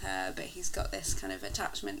engaging with her, but he's got this kind of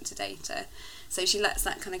attachment to Data, so she lets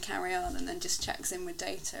that kind of carry on and then just checks in with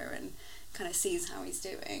Data and kind of sees how he's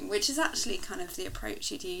doing, which is actually kind of the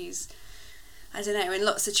approach you'd use, I don't know, in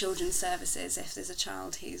lots of children's services. If there's a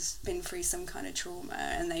child who's been through some kind of trauma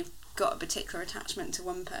and they've got a particular attachment to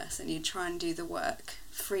one person, you try and do the work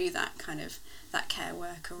through that kind of that care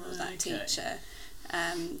worker or that teacher,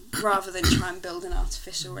 rather than try and build an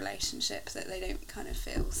artificial relationship that they don't kind of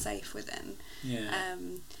feel safe within.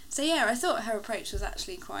 So I thought her approach was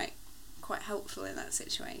actually quite helpful in that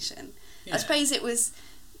situation. I suppose it was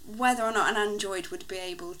whether or not an android would be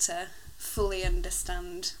able to fully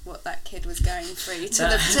understand what that kid was going through to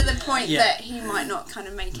the point that he might not kind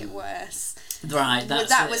of make it worse. Right,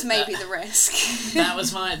 that was maybe the risk. That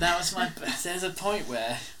was my. There's a point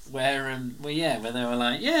where they were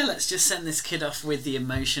like, let's just send this kid off with the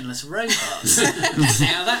emotionless robots. See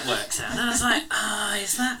how that works out. And I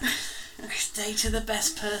was like, is Data the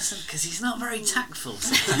best person? Because he's not very tactful.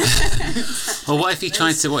 Or what if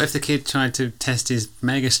the kid tried to test his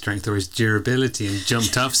mega strength or his durability and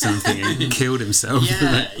jumped off something and killed himself?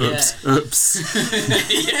 Oops.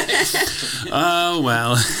 Oh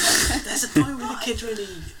well. There's a point where the kid's really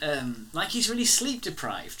he's really sleep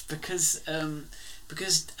deprived because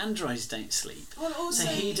because androids don't sleep. Well, also, so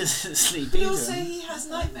he doesn't sleep but either. Also, he has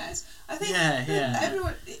nightmares. I think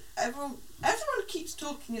everyone keeps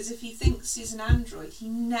talking as if he thinks he's an android. He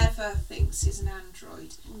never thinks he's an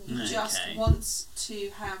android. He just wants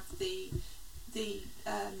to have the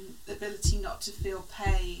ability not to feel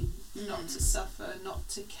pain, not to suffer, not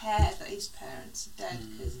to care that his parents are dead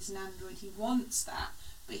because he's an android. He wants that,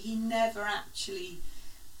 but he never actually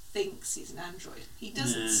thinks he's an android. He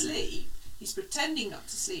doesn't sleep. He's pretending not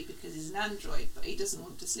to sleep because he's an android, but he doesn't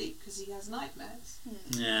want to sleep because he has nightmares.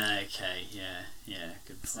 Yeah. Okay. Yeah.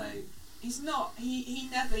 Good point. So he's not.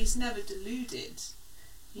 He's never deluded.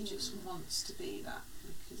 He just wants to be that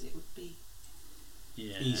because it would be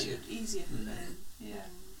easier for him. Yeah.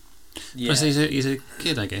 Plus, he's a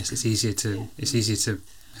kid. I guess it's easier to.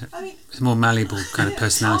 I mean, it's a more malleable kind of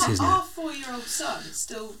personality, isn't it? Our 4-year-old son is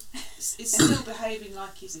still behaving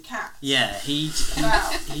like he's a cat. Yeah, he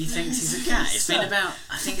thinks he's a cat.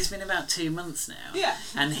 I think it's been about 2 months now. Yeah.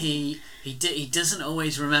 And he doesn't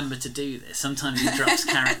always remember to do this. Sometimes he drops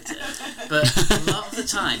character, but a lot of the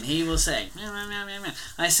time he will say, meow, meow, meow, meow, meow.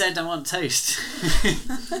 I said I want toast.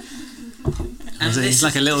 And he's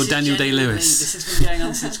like a little Daniel Day-Lewis. This has been going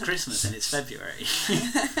on since Christmas, and it's February.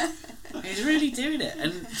 He's really doing it,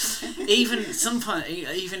 and even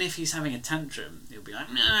if he's having a tantrum, he'll be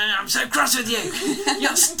like, "No, I'm so cross with you.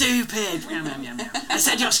 You're stupid. Meow, meow, meow, meow. I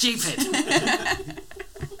said you're stupid."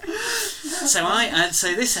 So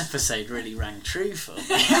this episode really rang true for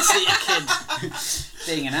me. See a kid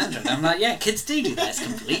being an android. I'm like, yeah, kids do that. It's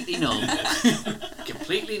completely normal.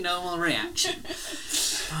 Completely normal reaction.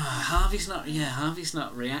 Harvey's not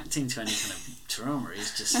reacting to any kind of trauma. He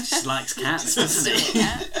just likes cats, doesn't he?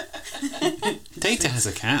 Data has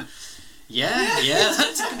a cat. Yeah,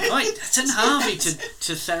 that's a good point. Send Harvey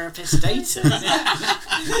to therapist Data.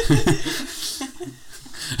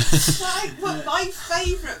 My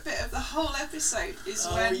favourite bit of the whole episode is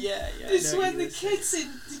when the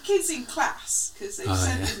kids in class, because they've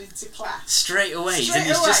sent them into class straight away. He's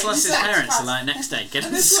just lost his parents. So like next day, get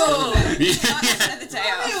him to school. The day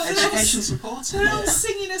off. Education's important. They're all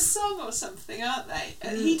singing a song or something, aren't they?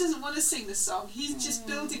 And he doesn't want to sing the song. He's just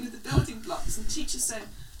building with the building blocks. And teacher's saying,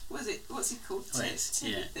 what's he called?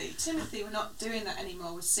 Timothy. Yeah. Timothy, we're not doing that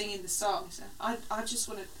anymore. We're singing the song. So I want to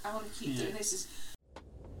keep doing this.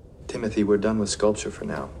 Timothy, we're done with sculpture for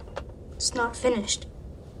now. It's not finished.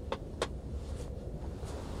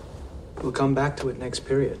 We'll come back to it next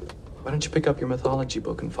period. Why don't you pick up your mythology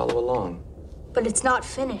book and follow along? But it's not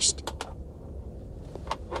finished.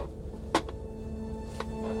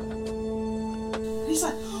 He's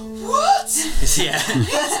like, what? Yeah.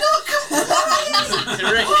 It's not complete.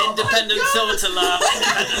 Independent thought alarm.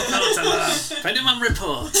 Put him on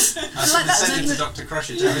reports. I was sending to Dr.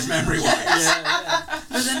 Crusher to have his memory wiped.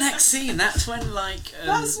 But the next scene, that's when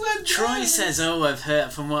Troy says, "Oh, I've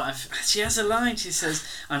heard from what I've." She has a line. She says,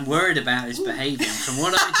 "I'm worried about his behaviour. From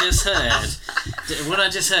what I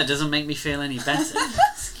just heard, doesn't make me feel any better."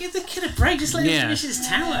 Give the kid a break. Just let him finish his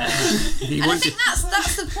tower. And I think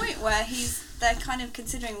that's the point where they're kind of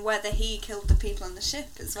considering whether he killed the people on the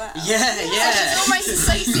ship as well. Yeah. So she's almost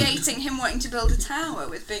associating him wanting to build a tower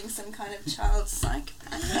with being some kind of child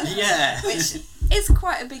psychopath. Yeah. Which is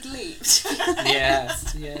quite a big leap. Yeah,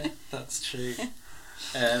 that's true.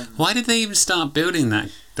 Why did they even start building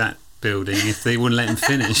that building if they wouldn't let him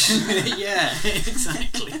finish? Yeah,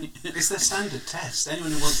 exactly. It's their standard test.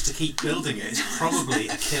 Anyone who wants to keep building it is probably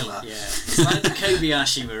a killer. Yeah, it's like the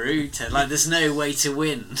Kobayashi Maru test. Like, there's no way to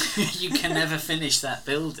win. You can never finish that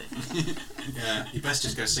building. Yeah, you best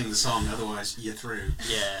just go sing the song, otherwise you're through.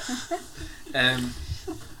 Yeah.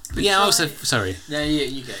 But yeah, also, sorry. No,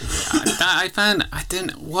 you go. I don't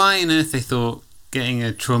know why on earth they thought getting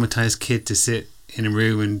a traumatised kid to sit in a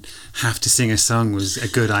room and have to sing a song was a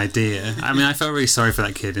good idea. I mean, I felt really sorry for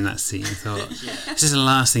that kid in that scene. I thought, this is the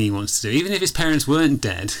last thing he wants to do. Even if his parents weren't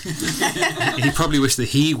dead, he probably wished that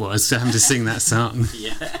he was having to sing that song.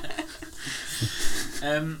 Yeah.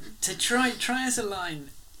 To try as a line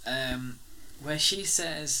where she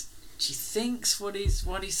says she thinks what he's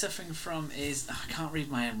suffering from is, I can't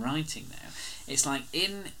read my own writing now. It's like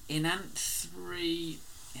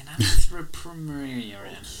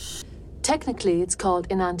enanthropomerian. Technically, it's called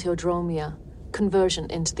enantiodromia, conversion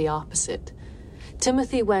into the opposite.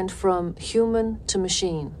 Timothy went from human to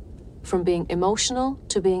machine, from being emotional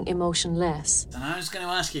to being emotionless. And I was going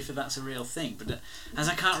to ask you if that's a real thing, but as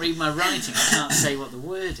I can't read my writing, I can't say what the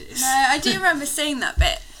word is. No, I do remember seeing that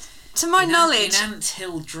bit. To my knowledge...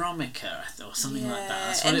 Enanthildromica, or something like that.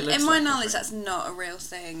 That's what it looks like. In my knowledge, that's not a real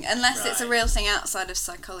thing. Unless it's a real thing outside of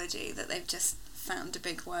psychology, that they've just found a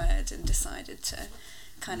big word and decided to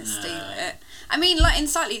kind of steal it. I mean, like in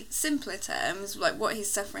slightly simpler terms, like what he's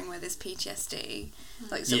suffering with is PTSD,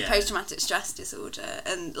 like some post-traumatic stress disorder,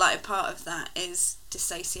 and like a part of that is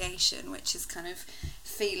dissociation, which is kind of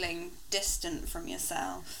feeling distant from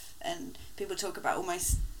yourself, and people talk about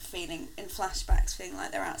almost feeling in flashbacks, feeling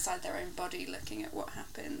like they're outside their own body looking at what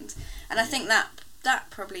happened. And I think that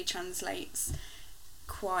probably translates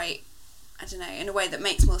quite, I don't know, in a way that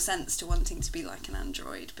makes more sense to wanting to be like an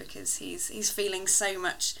android, because he's feeling so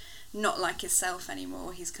much not like himself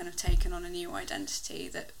anymore. He's kind of taken on a new identity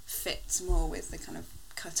that fits more with the kind of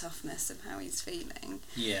cut-offness of how he's feeling.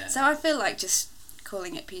 Yeah. So I feel like just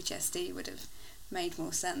calling it PTSD would have made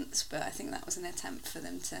more sense, but I think that was an attempt for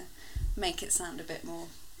them to make it sound a bit more,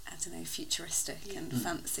 I don't know, futuristic and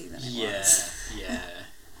fancy than it was.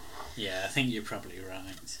 Yeah, I think you're probably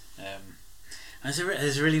right.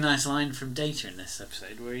 There's a really nice line from Data in this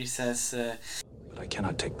episode where he says, But I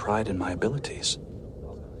cannot take pride in my abilities.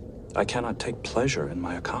 I cannot take pleasure in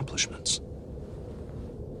my accomplishments.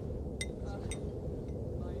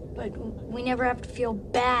 But we never have to feel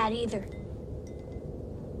bad either.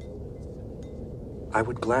 I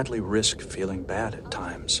would gladly risk feeling bad at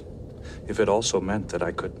times, if it also meant that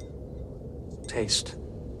I could taste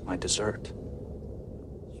my dessert.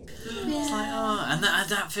 It's like, and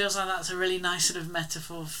that feels like that's a really nice sort of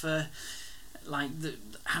metaphor for like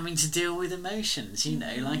having to deal with emotions. You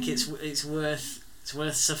know, like it's worth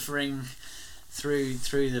suffering through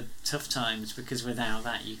the tough times, because without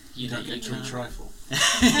that you don't get to trifle.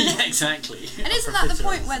 Yeah, exactly. And isn't that the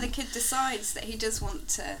point where the kid decides that he does want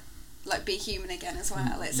to like be human again as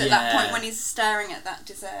well? It's at that point when he's staring at that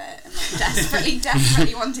dessert and like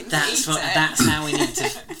desperately wanting to eat it. That's how we need to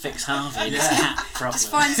fix Harvey. This cat problem. Just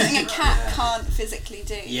find something a cat can't physically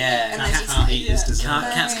do. Yeah, and cats then can't eat his dessert.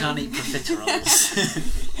 Cats can't eat profiteroles.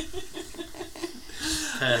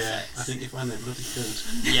 Perfect. Yeah, I think you find that bloody good.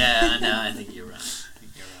 Yeah, no, I think you're right.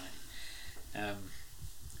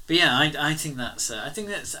 But yeah, I think that's.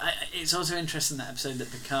 It's also interesting, that episode,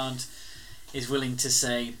 that Picard is willing to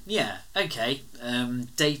say, yeah, okay,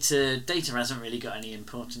 Data hasn't really got any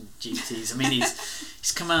important duties. I mean,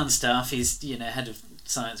 he's command staff. He's head of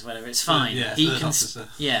science, whatever. It's fine. He can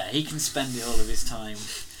spend all of his time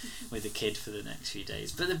with the kid for the next few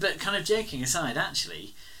days. But kind of joking aside,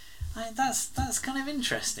 actually, that's kind of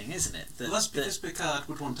interesting, isn't it? That's because Picard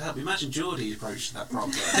would want to help. Imagine Geordie approached that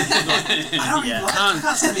problem. I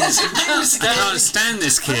can't stand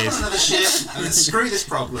this kid. I want another ship, and then screw this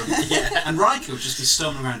problem. And Riker would just be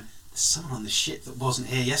stumbling around. There's someone on the ship that wasn't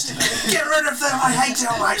here yesterday. Get rid of them! I hate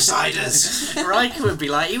all outsiders. Riker would be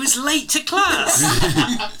like, he was late to class.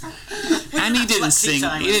 And he didn't sing.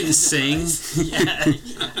 He didn't sing.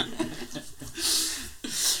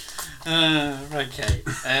 Okay.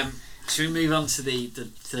 Should we move on to the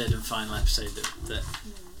third and final episode that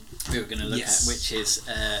we were going to look at, which is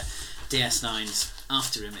DS9's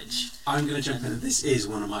After Image? I'm going to jump in. This is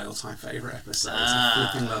one of my all-time favourite episodes. I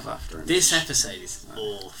flipping love After Image. This episode is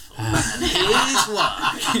awful. And here's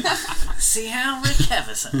why. See how Rick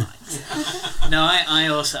Everson likes it. No,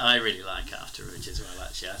 I really like After Image as well,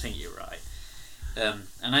 actually. I think you're right.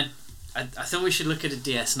 And I thought we should look at a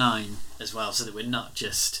DS9 as well, so that we're not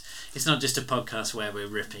just... It's not just a podcast where we're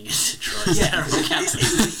ripping into Troy's terrible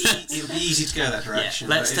it would be easy to go that direction.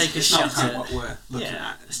 Yeah, let's take a shot at what we're looking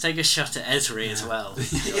at. Let's take a shot at Esri as well.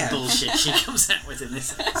 The bullshit she comes out with in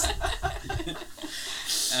this episode.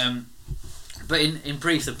 But in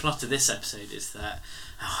brief, the plot of this episode is that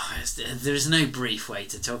there is no brief way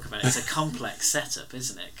to talk about it. It's a complex setup,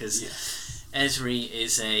 isn't it? Because Esri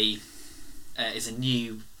is a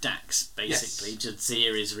new Dax, basically.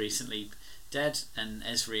 Jadzia is recently dead, and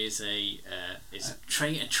Esri is a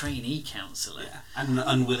trainee counsellor. And an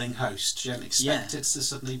unwilling host. She hadn't expected to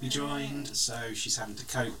suddenly be joined, so she's having to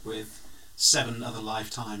cope with 7 other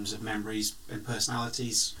lifetimes of memories and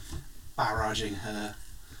personalities barraging her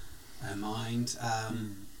mind.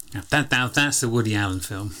 That's a Woody Allen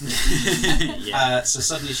film. So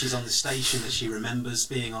suddenly she's on the station that she remembers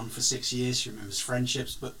being on for 6 years. She remembers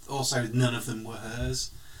friendships, but also none of them were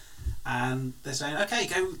hers. And they're saying, okay,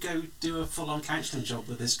 go do a full-on counselling job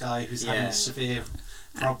with this guy who's having a severe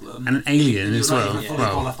problem. And an alien as well. You're not even a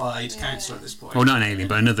fully qualified counsellor at this point. Well, not an alien,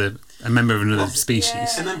 but a member of another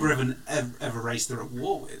species. A member of a race they're at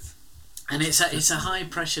war with. And it's a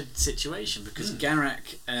high-pressure situation, because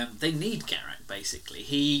Garak, they need Garak, basically.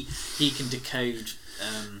 He can decode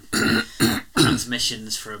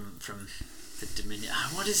transmissions from the Dominion.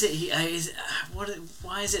 What is it?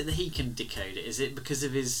 Why is it that he can decode it? Is it because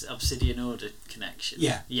of his Obsidian Order connection?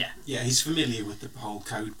 Yeah. He's familiar with the whole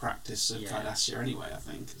code practice of Cardassia anyway, I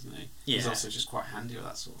think, isn't he? He's also just quite handy with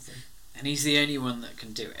that sort of thing. and he's the only one that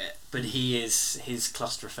can do it. But his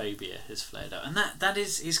claustrophobia has flared up, and that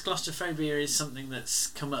is his claustrophobia is something that's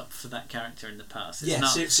come up for that character in the past.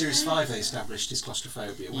 It's Series 5 they established his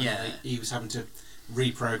claustrophobia when he was having to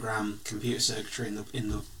reprogram computer circuitry in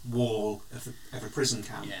the wall of a prison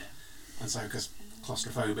camp. Yeah. And so, because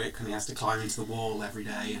claustrophobic and he has to climb into the wall every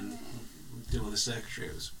day and do all the circuitry,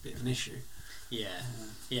 it was a bit of an issue.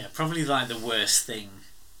 Yeah, probably like the worst thing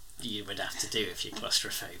you would have to do if you're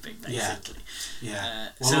claustrophobic, basically.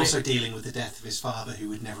 While also dealing with the death of his father,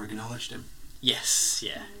 who had never acknowledged him. Yes,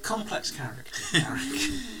 yeah. Complex character,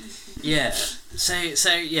 Garrick. Yeah.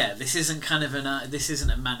 So yeah, this isn't kind of this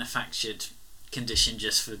isn't a manufactured condition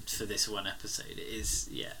just for this one episode. It is,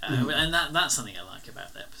 and that's something I like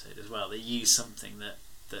about the episode as well. They use something that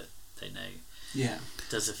they know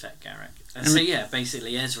does affect Garrick, and so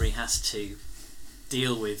basically Ezri has to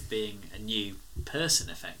deal with being a new person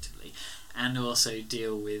effectively, and also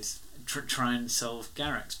deal with try and solve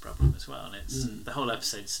Garrick's problem as well. And it's the whole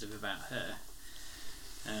episode's sort of about her.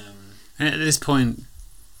 And at this point,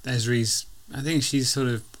 Ezri's, I think she's sort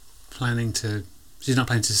of planning to. She's not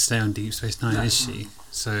planning to stay on Deep Space Nine, is she?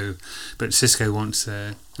 So, but Sisko wants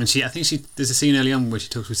her, and I think there's a scene early on where she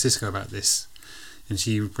talks with Sisko about this, and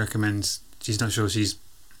she recommends. She's not sure she's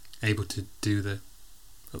able to do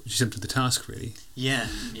she's up to the task really. Yeah.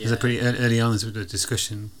 There's a pretty early on. There's a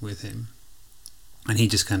discussion with him, and he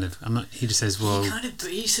just kind of. He just says, "Well."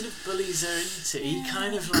 He sort of bullies her into. He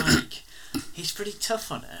kind of like. He's pretty tough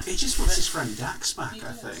on her. He just wants his friend Dax back,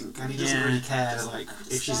 I think, and he doesn't really care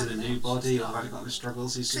if she's in a new body or had got the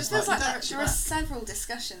struggles. He's just feels like there are several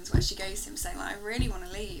discussions where she goes to him saying, like, I really want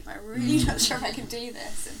to leave. I'm really not sure if I can do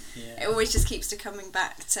this, and it always just keeps to coming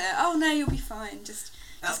back to, oh no, you'll be fine. Just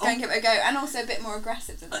go and give it a go, and also a bit more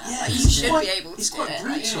aggressive than that. Like, you should be able to do it. He's quite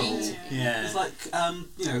brutal. It's like,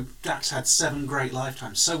 Dax had 7 great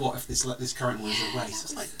lifetimes. So what if this current one is a waste?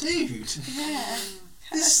 It's like, dude. Yeah.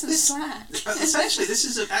 Essentially, this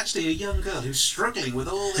is actually a young girl who's struggling with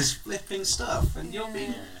all this flipping stuff, and you're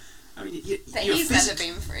being. I mean, he's never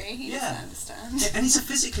been free. He doesn't understand. And he's a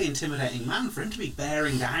physically intimidating man. For him to be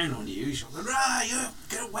bearing down on you,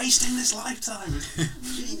 you're wasting this lifetime.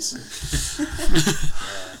 Jesus.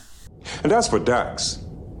 And as for Dax,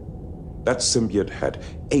 that symbiote had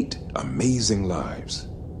 8 amazing lives.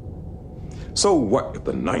 So what if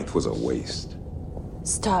the 9th was a waste?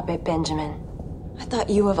 Stop it, Benjamin. I thought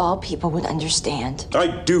you of all people would understand. I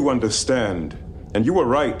do understand. And you were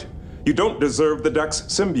right. You don't deserve the Dax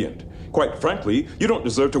symbiont. Quite frankly, you don't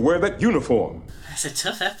deserve to wear that uniform. It's a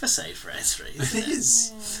tough episode for Ezri, isn't it? It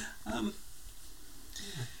is.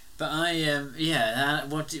 But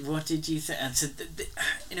what did you think? And so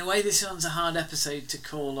in a way, this one's a hard episode to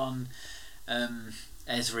call on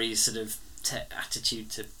Ezri's sort of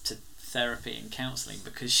attitude to therapy and counselling,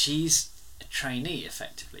 because she's a trainee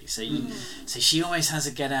effectively, so she always has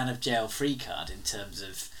a get out of jail free card in terms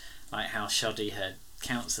of like how shoddy her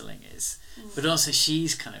counselling is, but also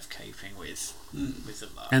she's kind of coping with a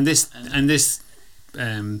lot. And this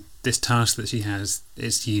task that she has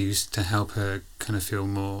is used to help her kind of feel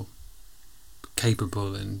more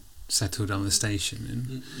capable and settled on the station,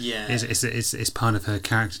 and it's part of her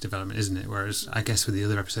character development, isn't it? Whereas I guess with the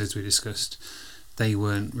other episodes we discussed, they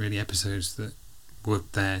weren't really episodes that were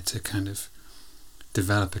there to kind of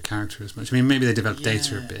develop a character as much. I mean, maybe they developed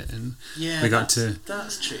Data a bit, and we got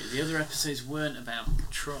that's true. The other episodes weren't about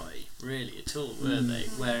Troy really at all, were they?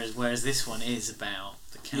 Whereas this one is about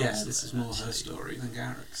the counselor. Yeah, this is more her story than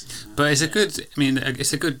Garrick's. But it's a good. I mean,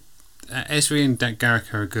 it's a good. Ezri and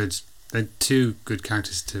Garrick are they're 2 good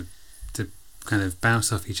characters to kind of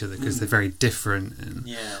bounce off each other, because they're very different, and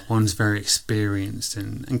one's very experienced,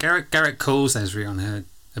 and Garrick calls Ezri on her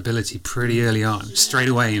ability pretty early on, straight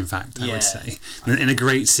away. In fact, I would say, in a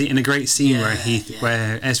great scene where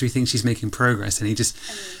where Ezri thinks she's making progress, and he just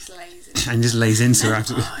lays into her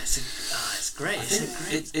after. It's great.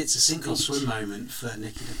 It's a sink or swim moment for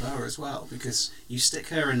Nikki DeBoer as well, because you stick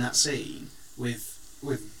her in that scene with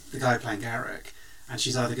the guy playing Garrick, and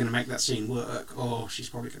she's either going to make that scene work, or she's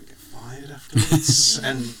probably going to get fired afterwards,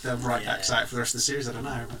 and they'll write Dax out for the rest of the series. I don't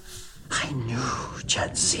know. But I knew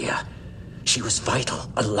Jadzia. She was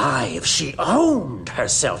vital, alive. She owned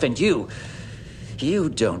herself, and you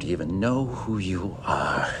don't even know who you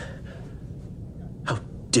are. How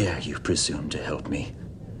dare you presume to help me?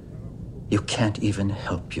 You can't even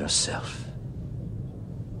help yourself.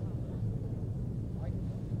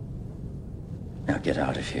 Now get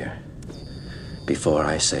out of here before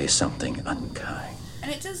I say something unkind.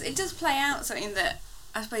 And it does play out something that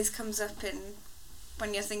I suppose comes up in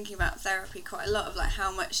when you're thinking about therapy quite a lot, of like,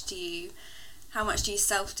 how much do you how much do you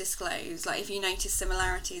self-disclose? Like, if you notice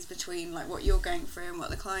similarities between like what you're going through and what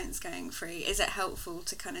the client's going through, is it helpful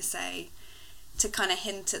to kind of say, to kind of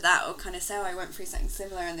hint at that, or kind of say, oh, I went through something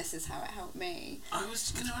similar and this is how it helped me? I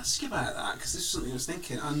was going to ask you about that, because this is something I was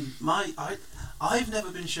thinking. And I've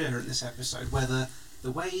never been sure in this episode whether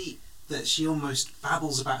the way that she almost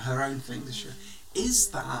babbles about her own thing this year, is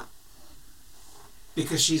that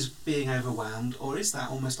because she's being overwhelmed, or is that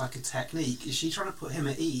almost like a technique? Is she trying to put him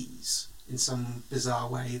at ease in some bizarre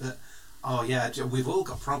way that, oh yeah, we've all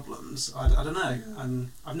got problems? I don't know.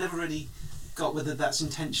 I've never really got whether that's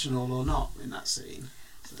intentional or not in that scene.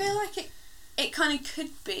 I feel like it kind of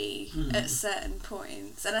could be at certain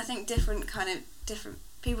points, and I think different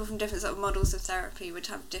people from different sort of models of therapy would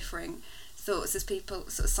have differing thoughts. As people,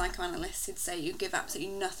 sort of psychoanalysts, who'd say you give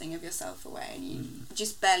absolutely nothing of yourself away and you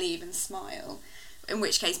just barely even smile, in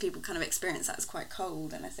which case people kind of experience that as quite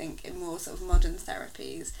cold. And I think in more sort of modern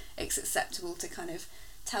therapies it's acceptable to kind of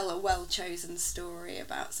tell a well-chosen story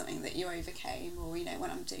about something that you overcame, or, you know,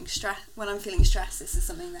 when I'm feeling stressed, this is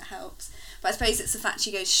something that helps. But I suppose it's the fact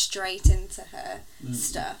she goes straight into her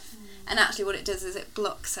stuff, and actually what it does is it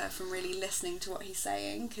blocks her from really listening to what he's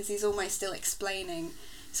saying, because he's almost still explaining,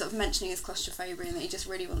 sort of mentioning his claustrophobia and that he just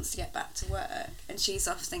really wants to get back to work, and she's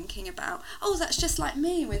off thinking about, oh, that's just like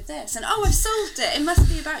me with this, and oh, I've solved it must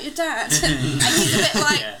be about your dad. And he's a bit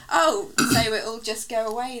like, oh, so it'll just go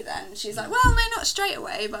away then? She's like, well, no, not straight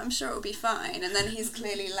away, but I'm sure it'll be fine. And then he's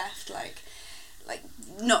clearly left like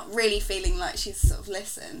not really feeling like she's sort of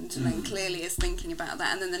listened, and then clearly is thinking about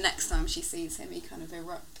that, and then the next time she sees him he kind of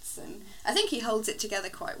erupts. And I think he holds it together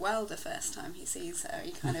quite well the first time he sees her.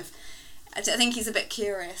 He kind of, I think he's a bit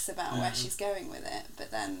curious about where she's going with it,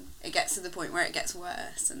 but then it gets to the point where it gets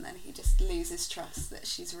worse, and then he just loses trust that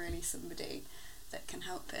she's really somebody that can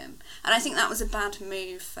help him. And I think that was a bad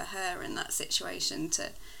move for her in that situation, to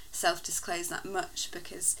self-disclose that much,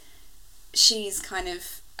 because she's kind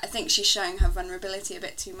of, I think she's showing her vulnerability a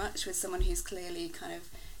bit too much with someone who's clearly kind of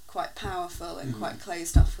quite powerful and quite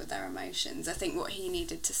closed off with their emotions. I think what he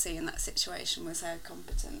needed to see in that situation was her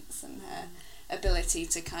competence and her ability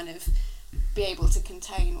to kind of be able to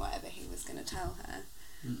contain whatever he was going to tell her.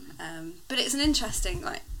 But it's an interesting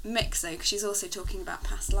mix though, because she's also talking about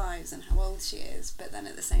past lives and how old she is, but then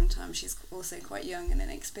at the same time she's also quite young and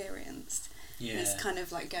inexperienced. Yeah. And it's kind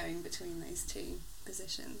of like going between those two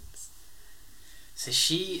positions. So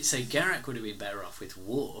Garak would have been better off with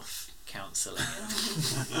Worf counselling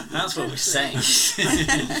him. That's what we're saying.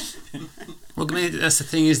 Well, I mean, that's the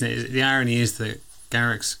thing, isn't it? The irony is that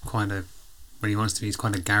Garak's quite a, when he wants to be, he's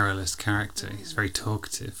quite a garrulous character. He's very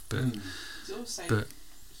talkative, but he's also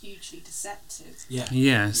hugely deceptive.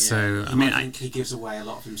 Yeah. So I think he gives away a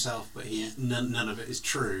lot of himself, but none of it is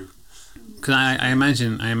true. Because I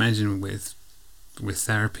imagine with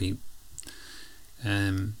therapy,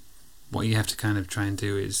 what you have to kind of try and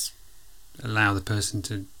do is allow the person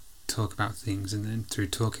to talk about things, and then through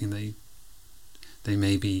talking they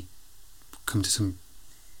maybe come to some,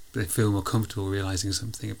 they feel more comfortable realising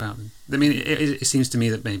something about them. I mean, it seems to me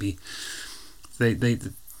that maybe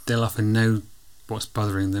they'll often know what's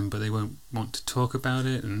bothering them, but they won't want to talk about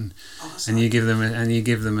it, and you give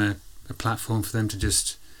them a platform for them to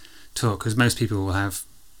just talk, because most people will have,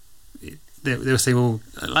 they'll say, well,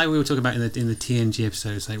 like we were talking about in the TNG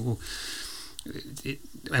episodes, like, well,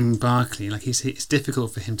 and Barclay, like, it's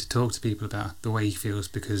difficult for him to talk to people about the way he feels,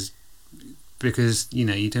 because you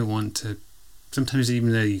know, you don't want to, sometimes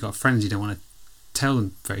even though you've got friends, you don't want to tell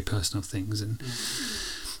them very personal things, and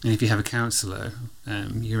if you have a counsellor,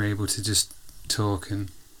 you're able to just talk,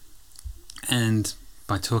 and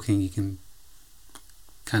by talking you can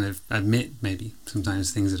kind of admit maybe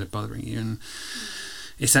sometimes things that are bothering you. And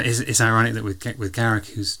it's ironic that with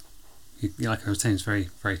Garak, who, like I was saying, is very,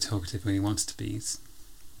 very talkative when he wants to be,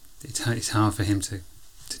 it's hard for him to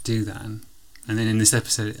do that, and then in this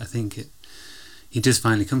episode I think he does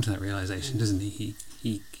finally come to that realisation, doesn't he?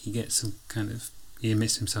 He gets some kind of, he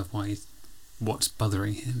admits to himself what's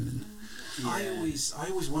bothering him. And I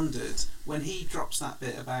always wondered, when he drops that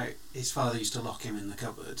bit about his father used to lock him in the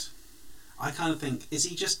cupboard, I kind of think, is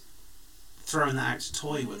he just throwing that out to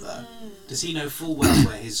toy with her? Does he know full well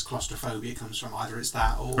where his claustrophobia comes from? Either it's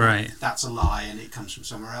that, or that's a lie and it comes from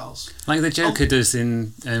somewhere else. Like the Joker does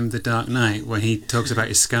in The Dark Knight, when he talks about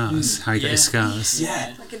his scars, how he got his scars.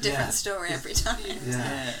 Yeah, like a different story every time.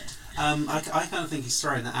 Yeah. I kind of think he's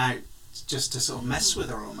throwing that out just to sort of mess with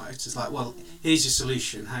her almost. It's like, well, here's your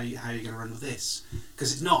solution. How are you going to run with this?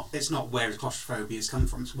 Because it's not where his claustrophobia has come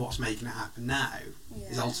from. It's what's making it happen now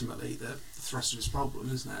is ultimately the thrust of his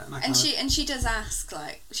problem, isn't it? And she does ask,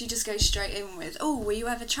 like, she just goes straight in with, "Oh, were you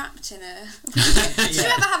ever trapped in a? Did you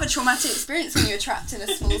ever have a traumatic experience when you were trapped in a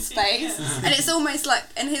small space?" And it's almost like,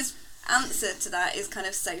 and his answer to that is kind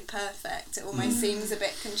of so perfect. It almost seems a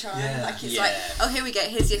bit contrived. Like he's like, "Oh, here we go.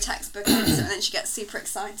 Here's your textbook answer," and then she gets super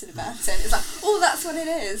excited about it. It's like, "Oh, that's what it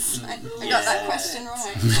is. I got that question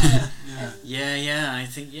right." I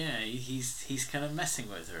think he's kind of messing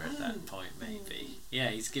with her at that point, maybe. Yeah,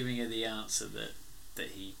 he's giving her the answer that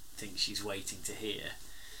he thinks she's waiting to hear,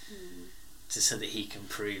 so that he can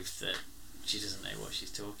prove that she doesn't know what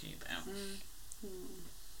she's talking about.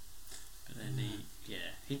 But then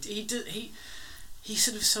he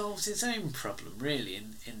sort of solves his own problem, really,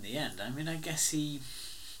 in the end. I mean, I guess I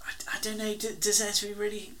don't know, does Ezri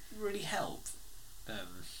really help?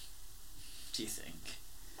 Do you think?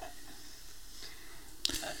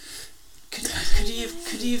 Could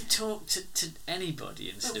he have talked to anybody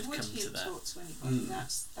and sort of come to that? Talk to anybody?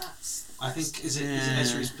 That's I think is it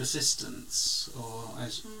Ezri's persistence, or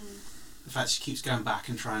the fact she keeps going back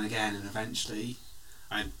and trying again, and eventually,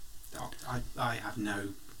 I have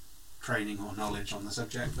no training or knowledge on the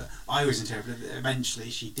subject, but I always interpreted that eventually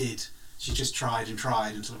she just tried and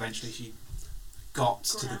tried until eventually she got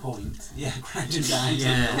to the point. Ground him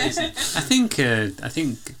down. I think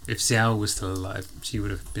if Xiao was still alive, she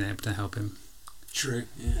would have been able to help him. True.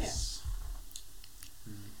 Yes.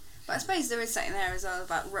 But I suppose there is something there as well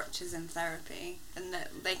about ruptures in therapy, and that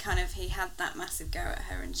he had that massive go at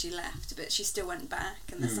her and she left, but she still went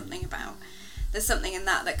back, and there's something in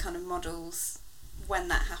that kind of models when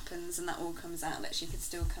that happens and that all comes out, that she could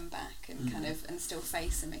still come back and and still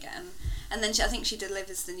face him again. And then I think she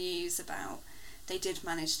delivers the news about they did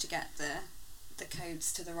manage to get the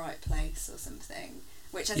codes to the right place or something,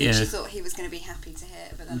 which I think she thought he was going to be happy to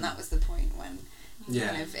hear, but then that was the point when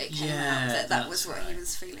it came out that was what he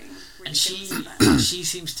was feeling really and she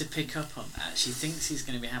seems to pick up on that. She thinks he's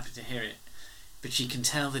going to be happy to hear it, but she can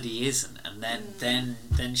tell that he isn't, and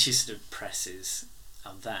then she sort of presses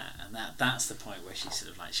on that, and that's the point where she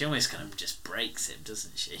sort of like, she almost kind of just breaks him,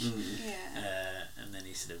 doesn't she? And then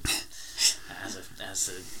he sort of has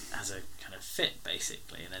a kind of fit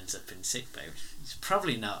basically, and ends up in sickbay. It's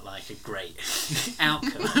probably not like a great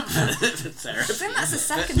outcome for therapy. I think that's the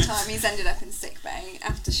second time he's ended up in sickbay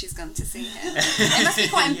after she's gone to see him. It must be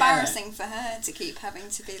quite embarrassing for her to keep having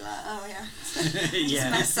to be like, "Oh just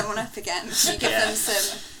mess someone up again." You give them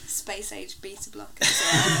some space age beta blockers.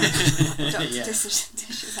 Doctor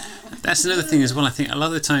dishes out. That's another thing as well. I think a lot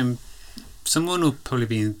of the time, someone will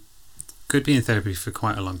probably could be in therapy for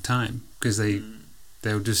quite a long time, because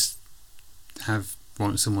they'll just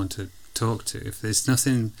want someone to talk to. If there's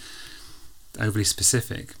nothing overly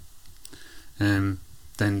specific, then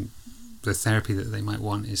the therapy that they might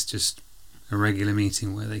want is just a regular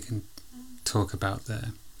meeting where they can talk about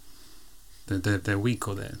their week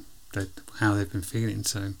or how they've been feeling.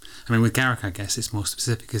 So, I mean, with Garak, I guess it's more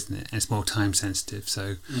specific, isn't it? And it's more time sensitive.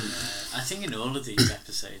 So, I think in all of these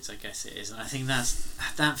episodes, I guess it is, and I think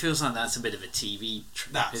that feels like that's a bit of a TV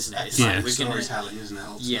trope, isn't it? It's like storytelling, isn't it?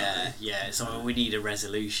 Ultimately. So we need a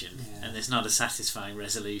resolution, and there's not a satisfying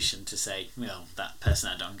resolution to say, well, that person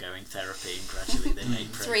had ongoing therapy and gradually they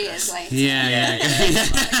made progress. 3 years later. Yeah.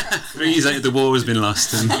 3 years later, the war has been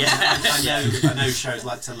lost. And I know shows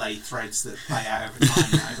like to lay threads that play out over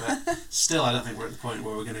time now, but still, I don't think we're at the point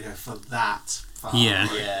where we're going to go for that far. Yeah.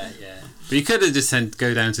 But you could have just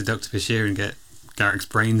go down to Dr. Bashir and get Garak's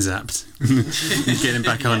brain zapped and get him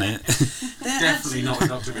back on it. Definitely not with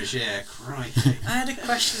Dr. Bashir. Crikey. I had a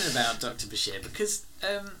question about Dr. Bashir, because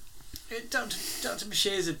Dr.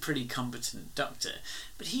 Bashir is a pretty competent doctor,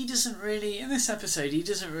 but he doesn't really, in this episode, he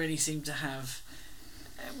doesn't really seem to have...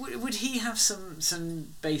 would he have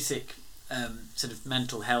some basic sort of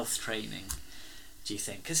mental health training, do you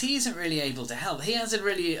think? Because he isn't really able to help. He has a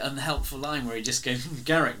really unhelpful line where he just goes,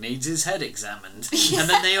 "Garak needs his head examined." And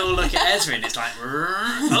then they all look at Ezri and it's like,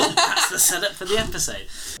 oh, that's the setup for the episode.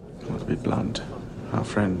 Well, to be blunt, our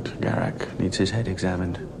friend Garak needs his head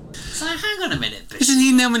examined. So hang on a minute, Bishop. Isn't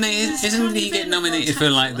he nominated? Isn't he get nominated for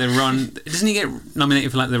like the Ron? Doesn't he get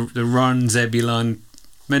nominated for like the Ron Zebulon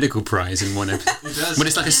medical prize in one episode? But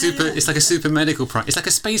it's like a super medical prize. It's like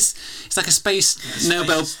a space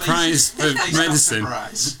Nobel Prize for medicine.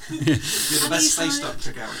 You're the best space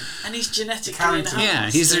doctor going. And he's genetically enhanced. Yeah,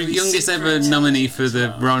 he's the youngest ever nominee for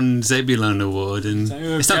the Ron Zebulon Award, and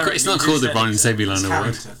it's not called the Ron Zebulon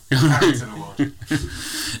Award. Carrington Award.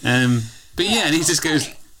 But yeah, and he just goes.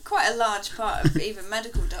 Quite a large part of even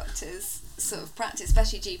medical doctors sort of practice,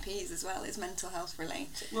 especially GPs as well, is mental health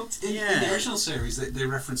related. Well, in the original series, they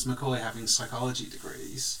reference McCoy having psychology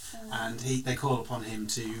degrees, and they call upon him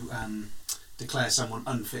to declare someone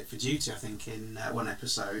unfit for duty. I think in one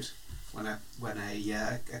episode, when a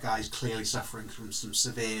guy's clearly suffering from some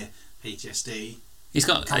severe PTSD. He's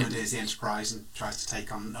got commandeers the Enterprise and tries to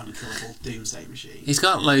take on an unkillable doomsday machine. He's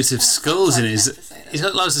got loads of skulls in his. He's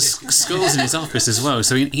got loads of skulls in his office as well,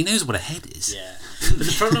 so he knows what a head is. Yeah, but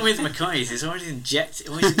the problem with McCoy is he's always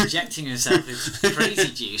injecting himself with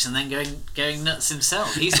crazy juice and then going nuts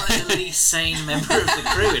himself. He's like the least sane member of the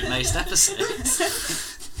crew in most episodes.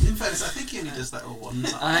 In fairness, I think he only does that all one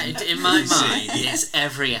time. In my mind, it's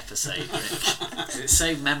every episode, Rick. It's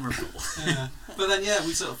so memorable. Yeah. But then,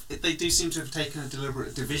 they do seem to have taken a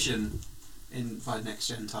deliberate division by Next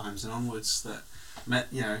Gen times and onwards. That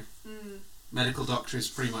medical doctor is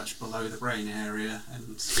pretty much below the brain area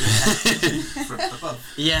and from above.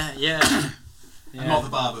 Yeah. And not the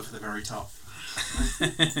barber for the very top.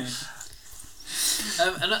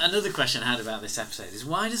 Another question I had about this episode is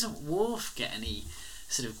why doesn't Worf get any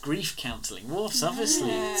sort of grief counselling? Worf's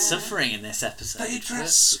obviously suffering in this episode. They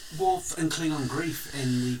address Worf and Klingon grief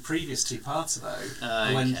in the previous two parts,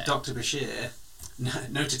 though, when Dr. Bashir,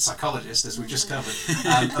 noted psychologist, as we've just covered,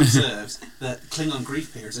 observes that Klingon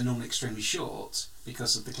grief periods are normally extremely short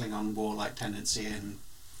because of the Klingon warlike tendency and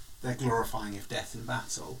their glorifying of death in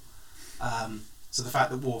battle. So the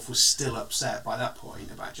fact that Worf was still upset by that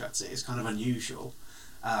point about Jadzia is kind of unusual.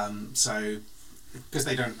 So because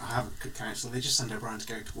they don't have a good counsellor, they just send O'Brien to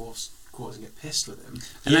go to Worf's quarters and get pissed with him.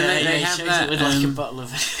 And then they have that with like a bottle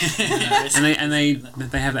of and they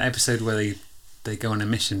have that episode where they go on a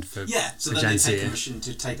mission for so then they take a mission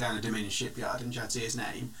to take down a Dominion shipyard in Jadzia's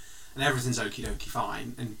name, and everything's okie dokie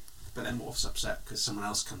fine, but then Worf's upset because someone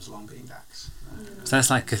else comes along being Dax. So that's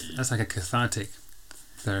like a cathartic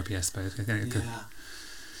therapy, I suppose.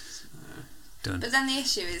 Done. But then the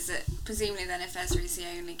issue is that presumably then if Ezra is the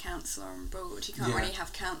only counsellor on board, you can't really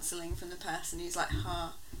have counselling from the person who's like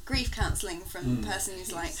grief counselling from the person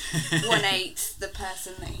who's like 1/8 the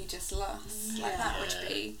person that he just lost. Like that would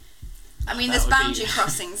be. I mean, there's boundary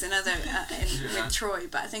crossings in other with Troy,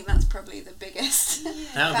 but I think that's probably the biggest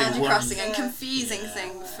boundary crossing and confusing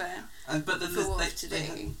thing for Worf to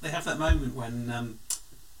do. They have that moment when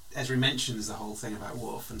Ezra mentions the whole thing about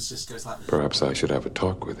Worf, and just goes like, "Perhaps I should have a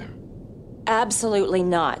talk with him." Absolutely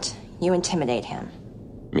not. You intimidate him.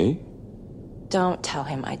 Me? Don't tell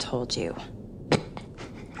him I told you.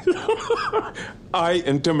 I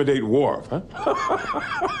intimidate Worf, huh?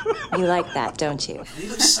 You like that, don't you? He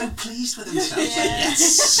looks so pleased with himself.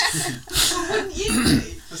 Yes. Wouldn't you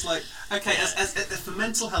be? It's like, okay, as for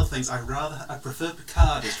mental health things, I prefer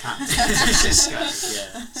Picard as captain to Sisko.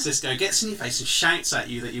 Sisko gets in your face and shouts at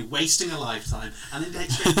you that you're wasting a lifetime, and then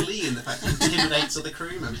takes great glee in the fact that he intimidates other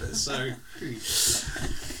crew members. So.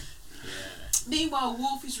 Meanwhile,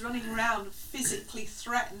 Worf is running around physically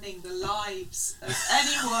threatening the lives of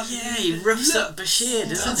anyone. Yeah, he roughs up Bashir,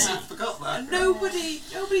 doesn't he? I forgot that. And nobody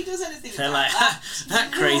does anything They're about like, that.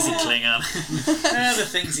 that crazy Klingon. The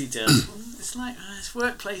things he does. It's like, it's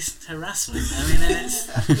workplace harassment. I mean,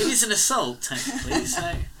 it is an assault, technically,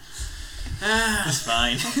 so. It's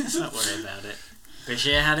fine. Let's not worry about it.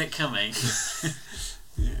 Bashir had it coming.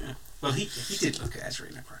 Yeah. Well, he did look at Ezra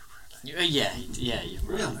inappropriately. Yeah, you're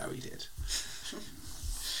right. We all know he did.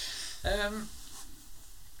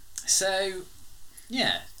 So,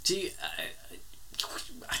 yeah. Do you?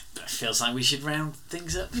 It feels like we should round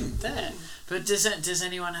things up there. But does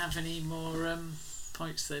anyone have any more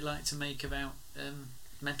points they'd like to make about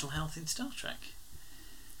mental health in Star Trek?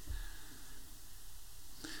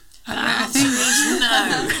 I think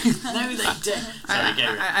no, they don't. Sorry,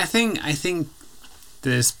 go. I think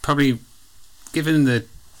there's probably, given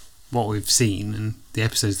what we've seen and the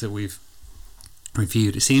episodes that we've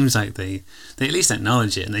reviewed, it seems like they at least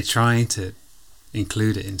acknowledge it and they try to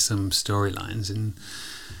include it in some storylines. And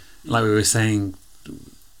like we were saying,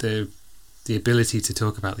 the ability to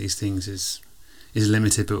talk about these things is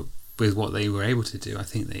limited, but with what they were able to do, I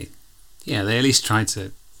think they at least tried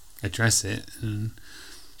to address it, and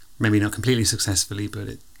maybe not completely successfully,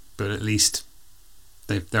 but at least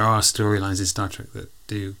there are storylines in Star Trek that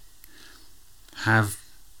do have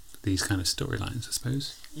these kind of storylines, I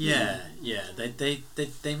suppose. Yeah.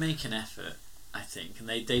 They make an effort, I think, and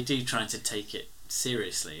they do try to take it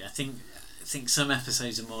seriously. I think some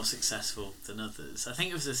episodes are more successful than others. I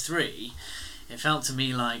think of the three, it felt to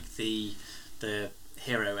me like the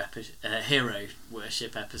hero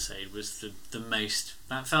worship episode was the most.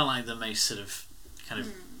 That felt like the most sort of kind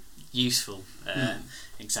of useful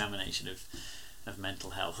examination of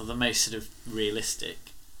mental health, or the most sort of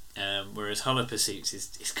realistic whereas Hollow Pursuits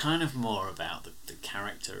is kind of more about the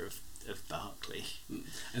character of Barclay. And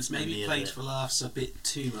it's maybe played for laughs a bit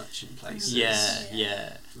too much in places.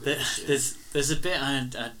 Yeah. There's a bit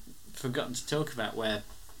I'd forgotten to talk about where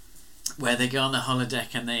they go on the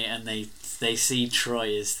holodeck and they see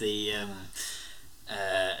Troy as the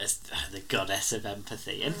goddess of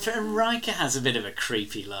empathy, and Riker has a bit of a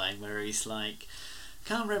creepy line where he's like,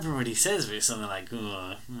 can't remember what he says, but it's something like,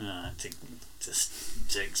 to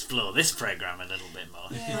explore this program a little bit more.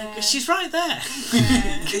 Yeah. Like, she's right there.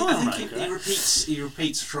 Come on, I think he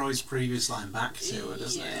repeats Troy's previous line back to her,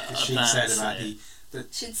 doesn't he? Because she said about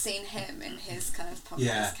she'd seen him in his kind of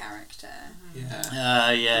pompous character.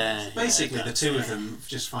 Basically, the two of them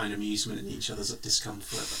just find amusement in each other's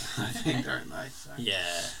discomfort, I think, don't they? So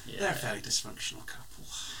they're a fairly dysfunctional couple.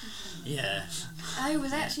 Yeah. Oh, were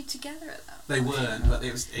they actually together at that point? They weren't, but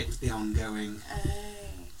it was the ongoing.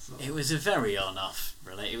 It was a very on-off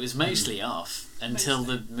relate. It was mostly off until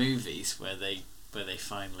the movies where they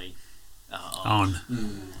finally are on.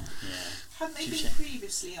 Hadn't they been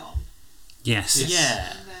previously on? Yes.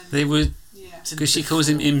 Yeah. They were, because she calls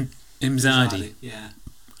him Imzadi. Yeah.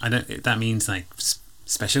 I don't. That means like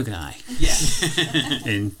special guy. Yeah.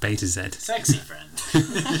 In Beta Z. Sexy friend.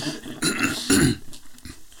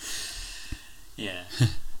 Yeah.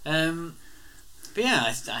 But yeah,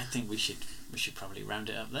 I think we should probably round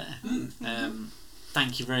it up there.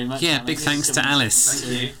 Thank you very much. Yeah, Alice. big thanks to Alice.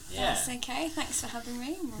 Thank you. Yeah. That's okay. Thanks for having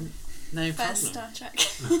me. No First problem. Star Trek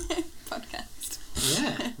podcast.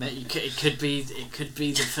 Yeah, it could be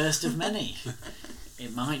the first of many.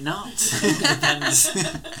 It might not. It depends.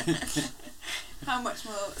 How much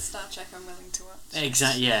more Star Trek I'm willing to watch.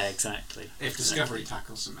 Exactly. If Discovery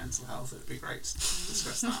tackles some mental health, it'd be great to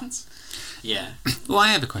discuss that. Yeah. Well, I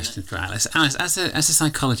have a question for Alice. Alice, as a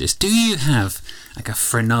psychologist, do you have like a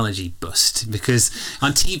phrenology bust? Because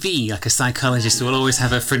on TV, like a psychologist will always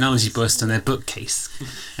have a phrenology bust on their bookcase.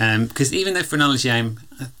 Because even though phrenology, I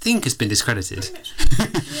think, has been discredited,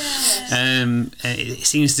 it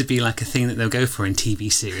seems to be like a thing that they'll go for in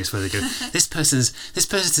TV series where they go, this person's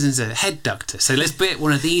a head doctor, so let's put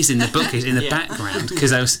one of these in the bookcase in the background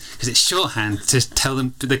because it's shorthand to tell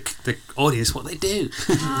them to the audience what they do.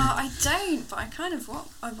 I don't, but I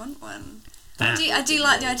want one. I do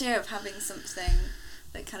like the idea of having something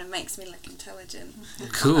that kind of makes me look intelligent.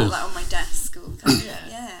 Cool. Like on my desk or kind of,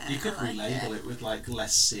 You could relabel it with like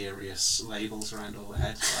less serious labels around all the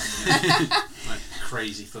heads, like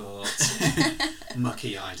crazy thoughts,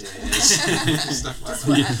 mucky ideas, stuff like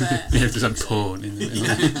that. Yeah, there's some porn in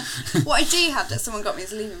there. What I do have that someone got me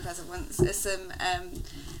as a leaving present once is some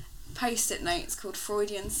post-it notes called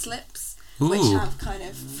Freudian slips, which have kind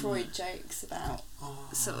of Freud jokes about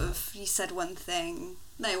sort of, you said one thing,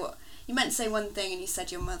 you meant to say one thing and you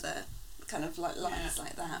said your mother, kind of like lines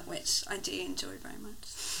like that, which I do enjoy very much.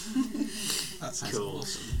 That sounds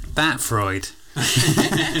awesome. That Freud.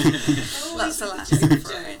 Lots of laughs at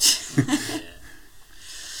Freud.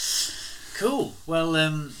 Cool. Well,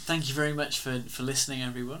 thank you very much for listening,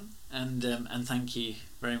 everyone, and thank you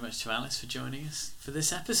very much to Alice for joining us for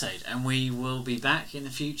this episode. And we will be back in the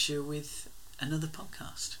future with another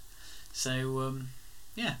podcast. So,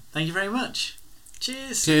 thank you very much.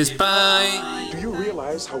 Cheers. Cheers. Bye. Do you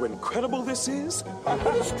realize how incredible this is?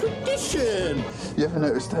 It's tradition. You ever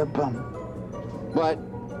noticed her bum? What?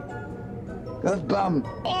 Her bum.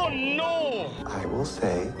 Oh no! I will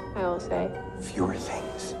say fewer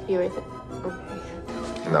things. Okay.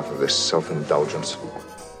 Enough of this self-indulgence.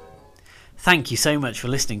 Thank you so much for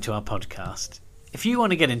listening to our podcast. If you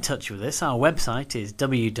want to get in touch with us, our website is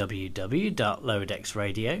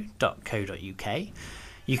www.lowerdexradio.co.uk.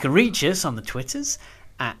 You can reach us on the Twitters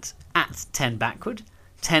at 10backward,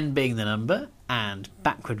 10 being the number and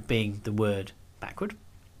backward being the word backward.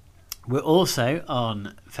 We're also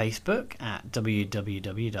on Facebook at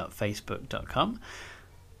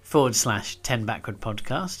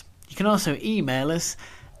www.facebook.com/10backward-podcast. You can also email us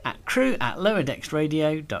at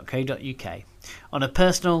crew@lowerdexradio.co.uk. On a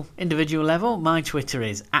personal, individual level, my Twitter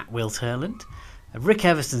is @WiltHurland. Rick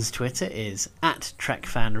Everson's Twitter is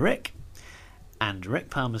 @TrekFanRick. And Rick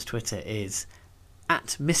Palmer's Twitter is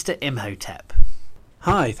 @Mr. Imhotep.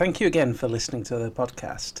 Hi, thank you again for listening to the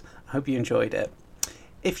podcast. I hope you enjoyed it.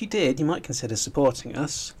 If you did, you might consider supporting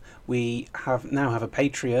us. We now have a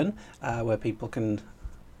Patreon where people can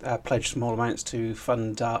pledge small amounts to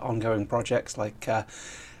fund ongoing projects like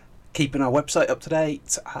keeping our website up to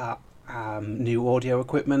date, new audio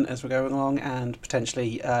equipment as we're going along, and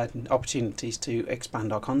potentially opportunities to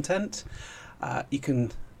expand our content. You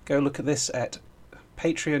can go look at this at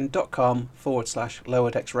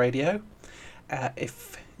patreon.com/lowerdexradio.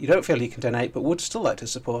 If you don't feel you can donate but would still like to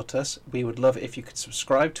support us, we would love it if you could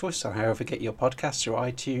subscribe to us on however you get your podcasts, through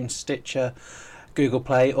iTunes, Stitcher, Google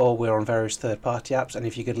Play, or we're on various third-party apps. And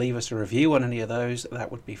if you could leave us a review on any of those,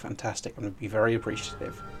 that would be fantastic and we'd be very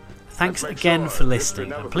appreciative. Thanks again for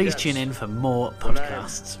listening, and please tune in for more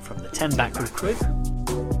podcasts from the 10 Backward crew.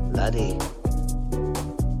 Laddie,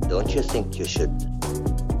 don't you think you should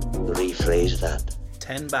rephrase that?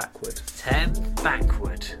 10 backward. 10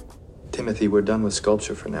 backward. Timothy, we're done with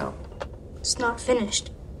sculpture for now. It's not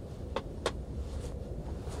finished.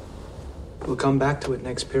 We'll come back to it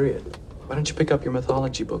next period. Why don't you pick up your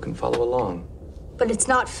mythology book and follow along? But it's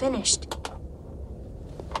not finished.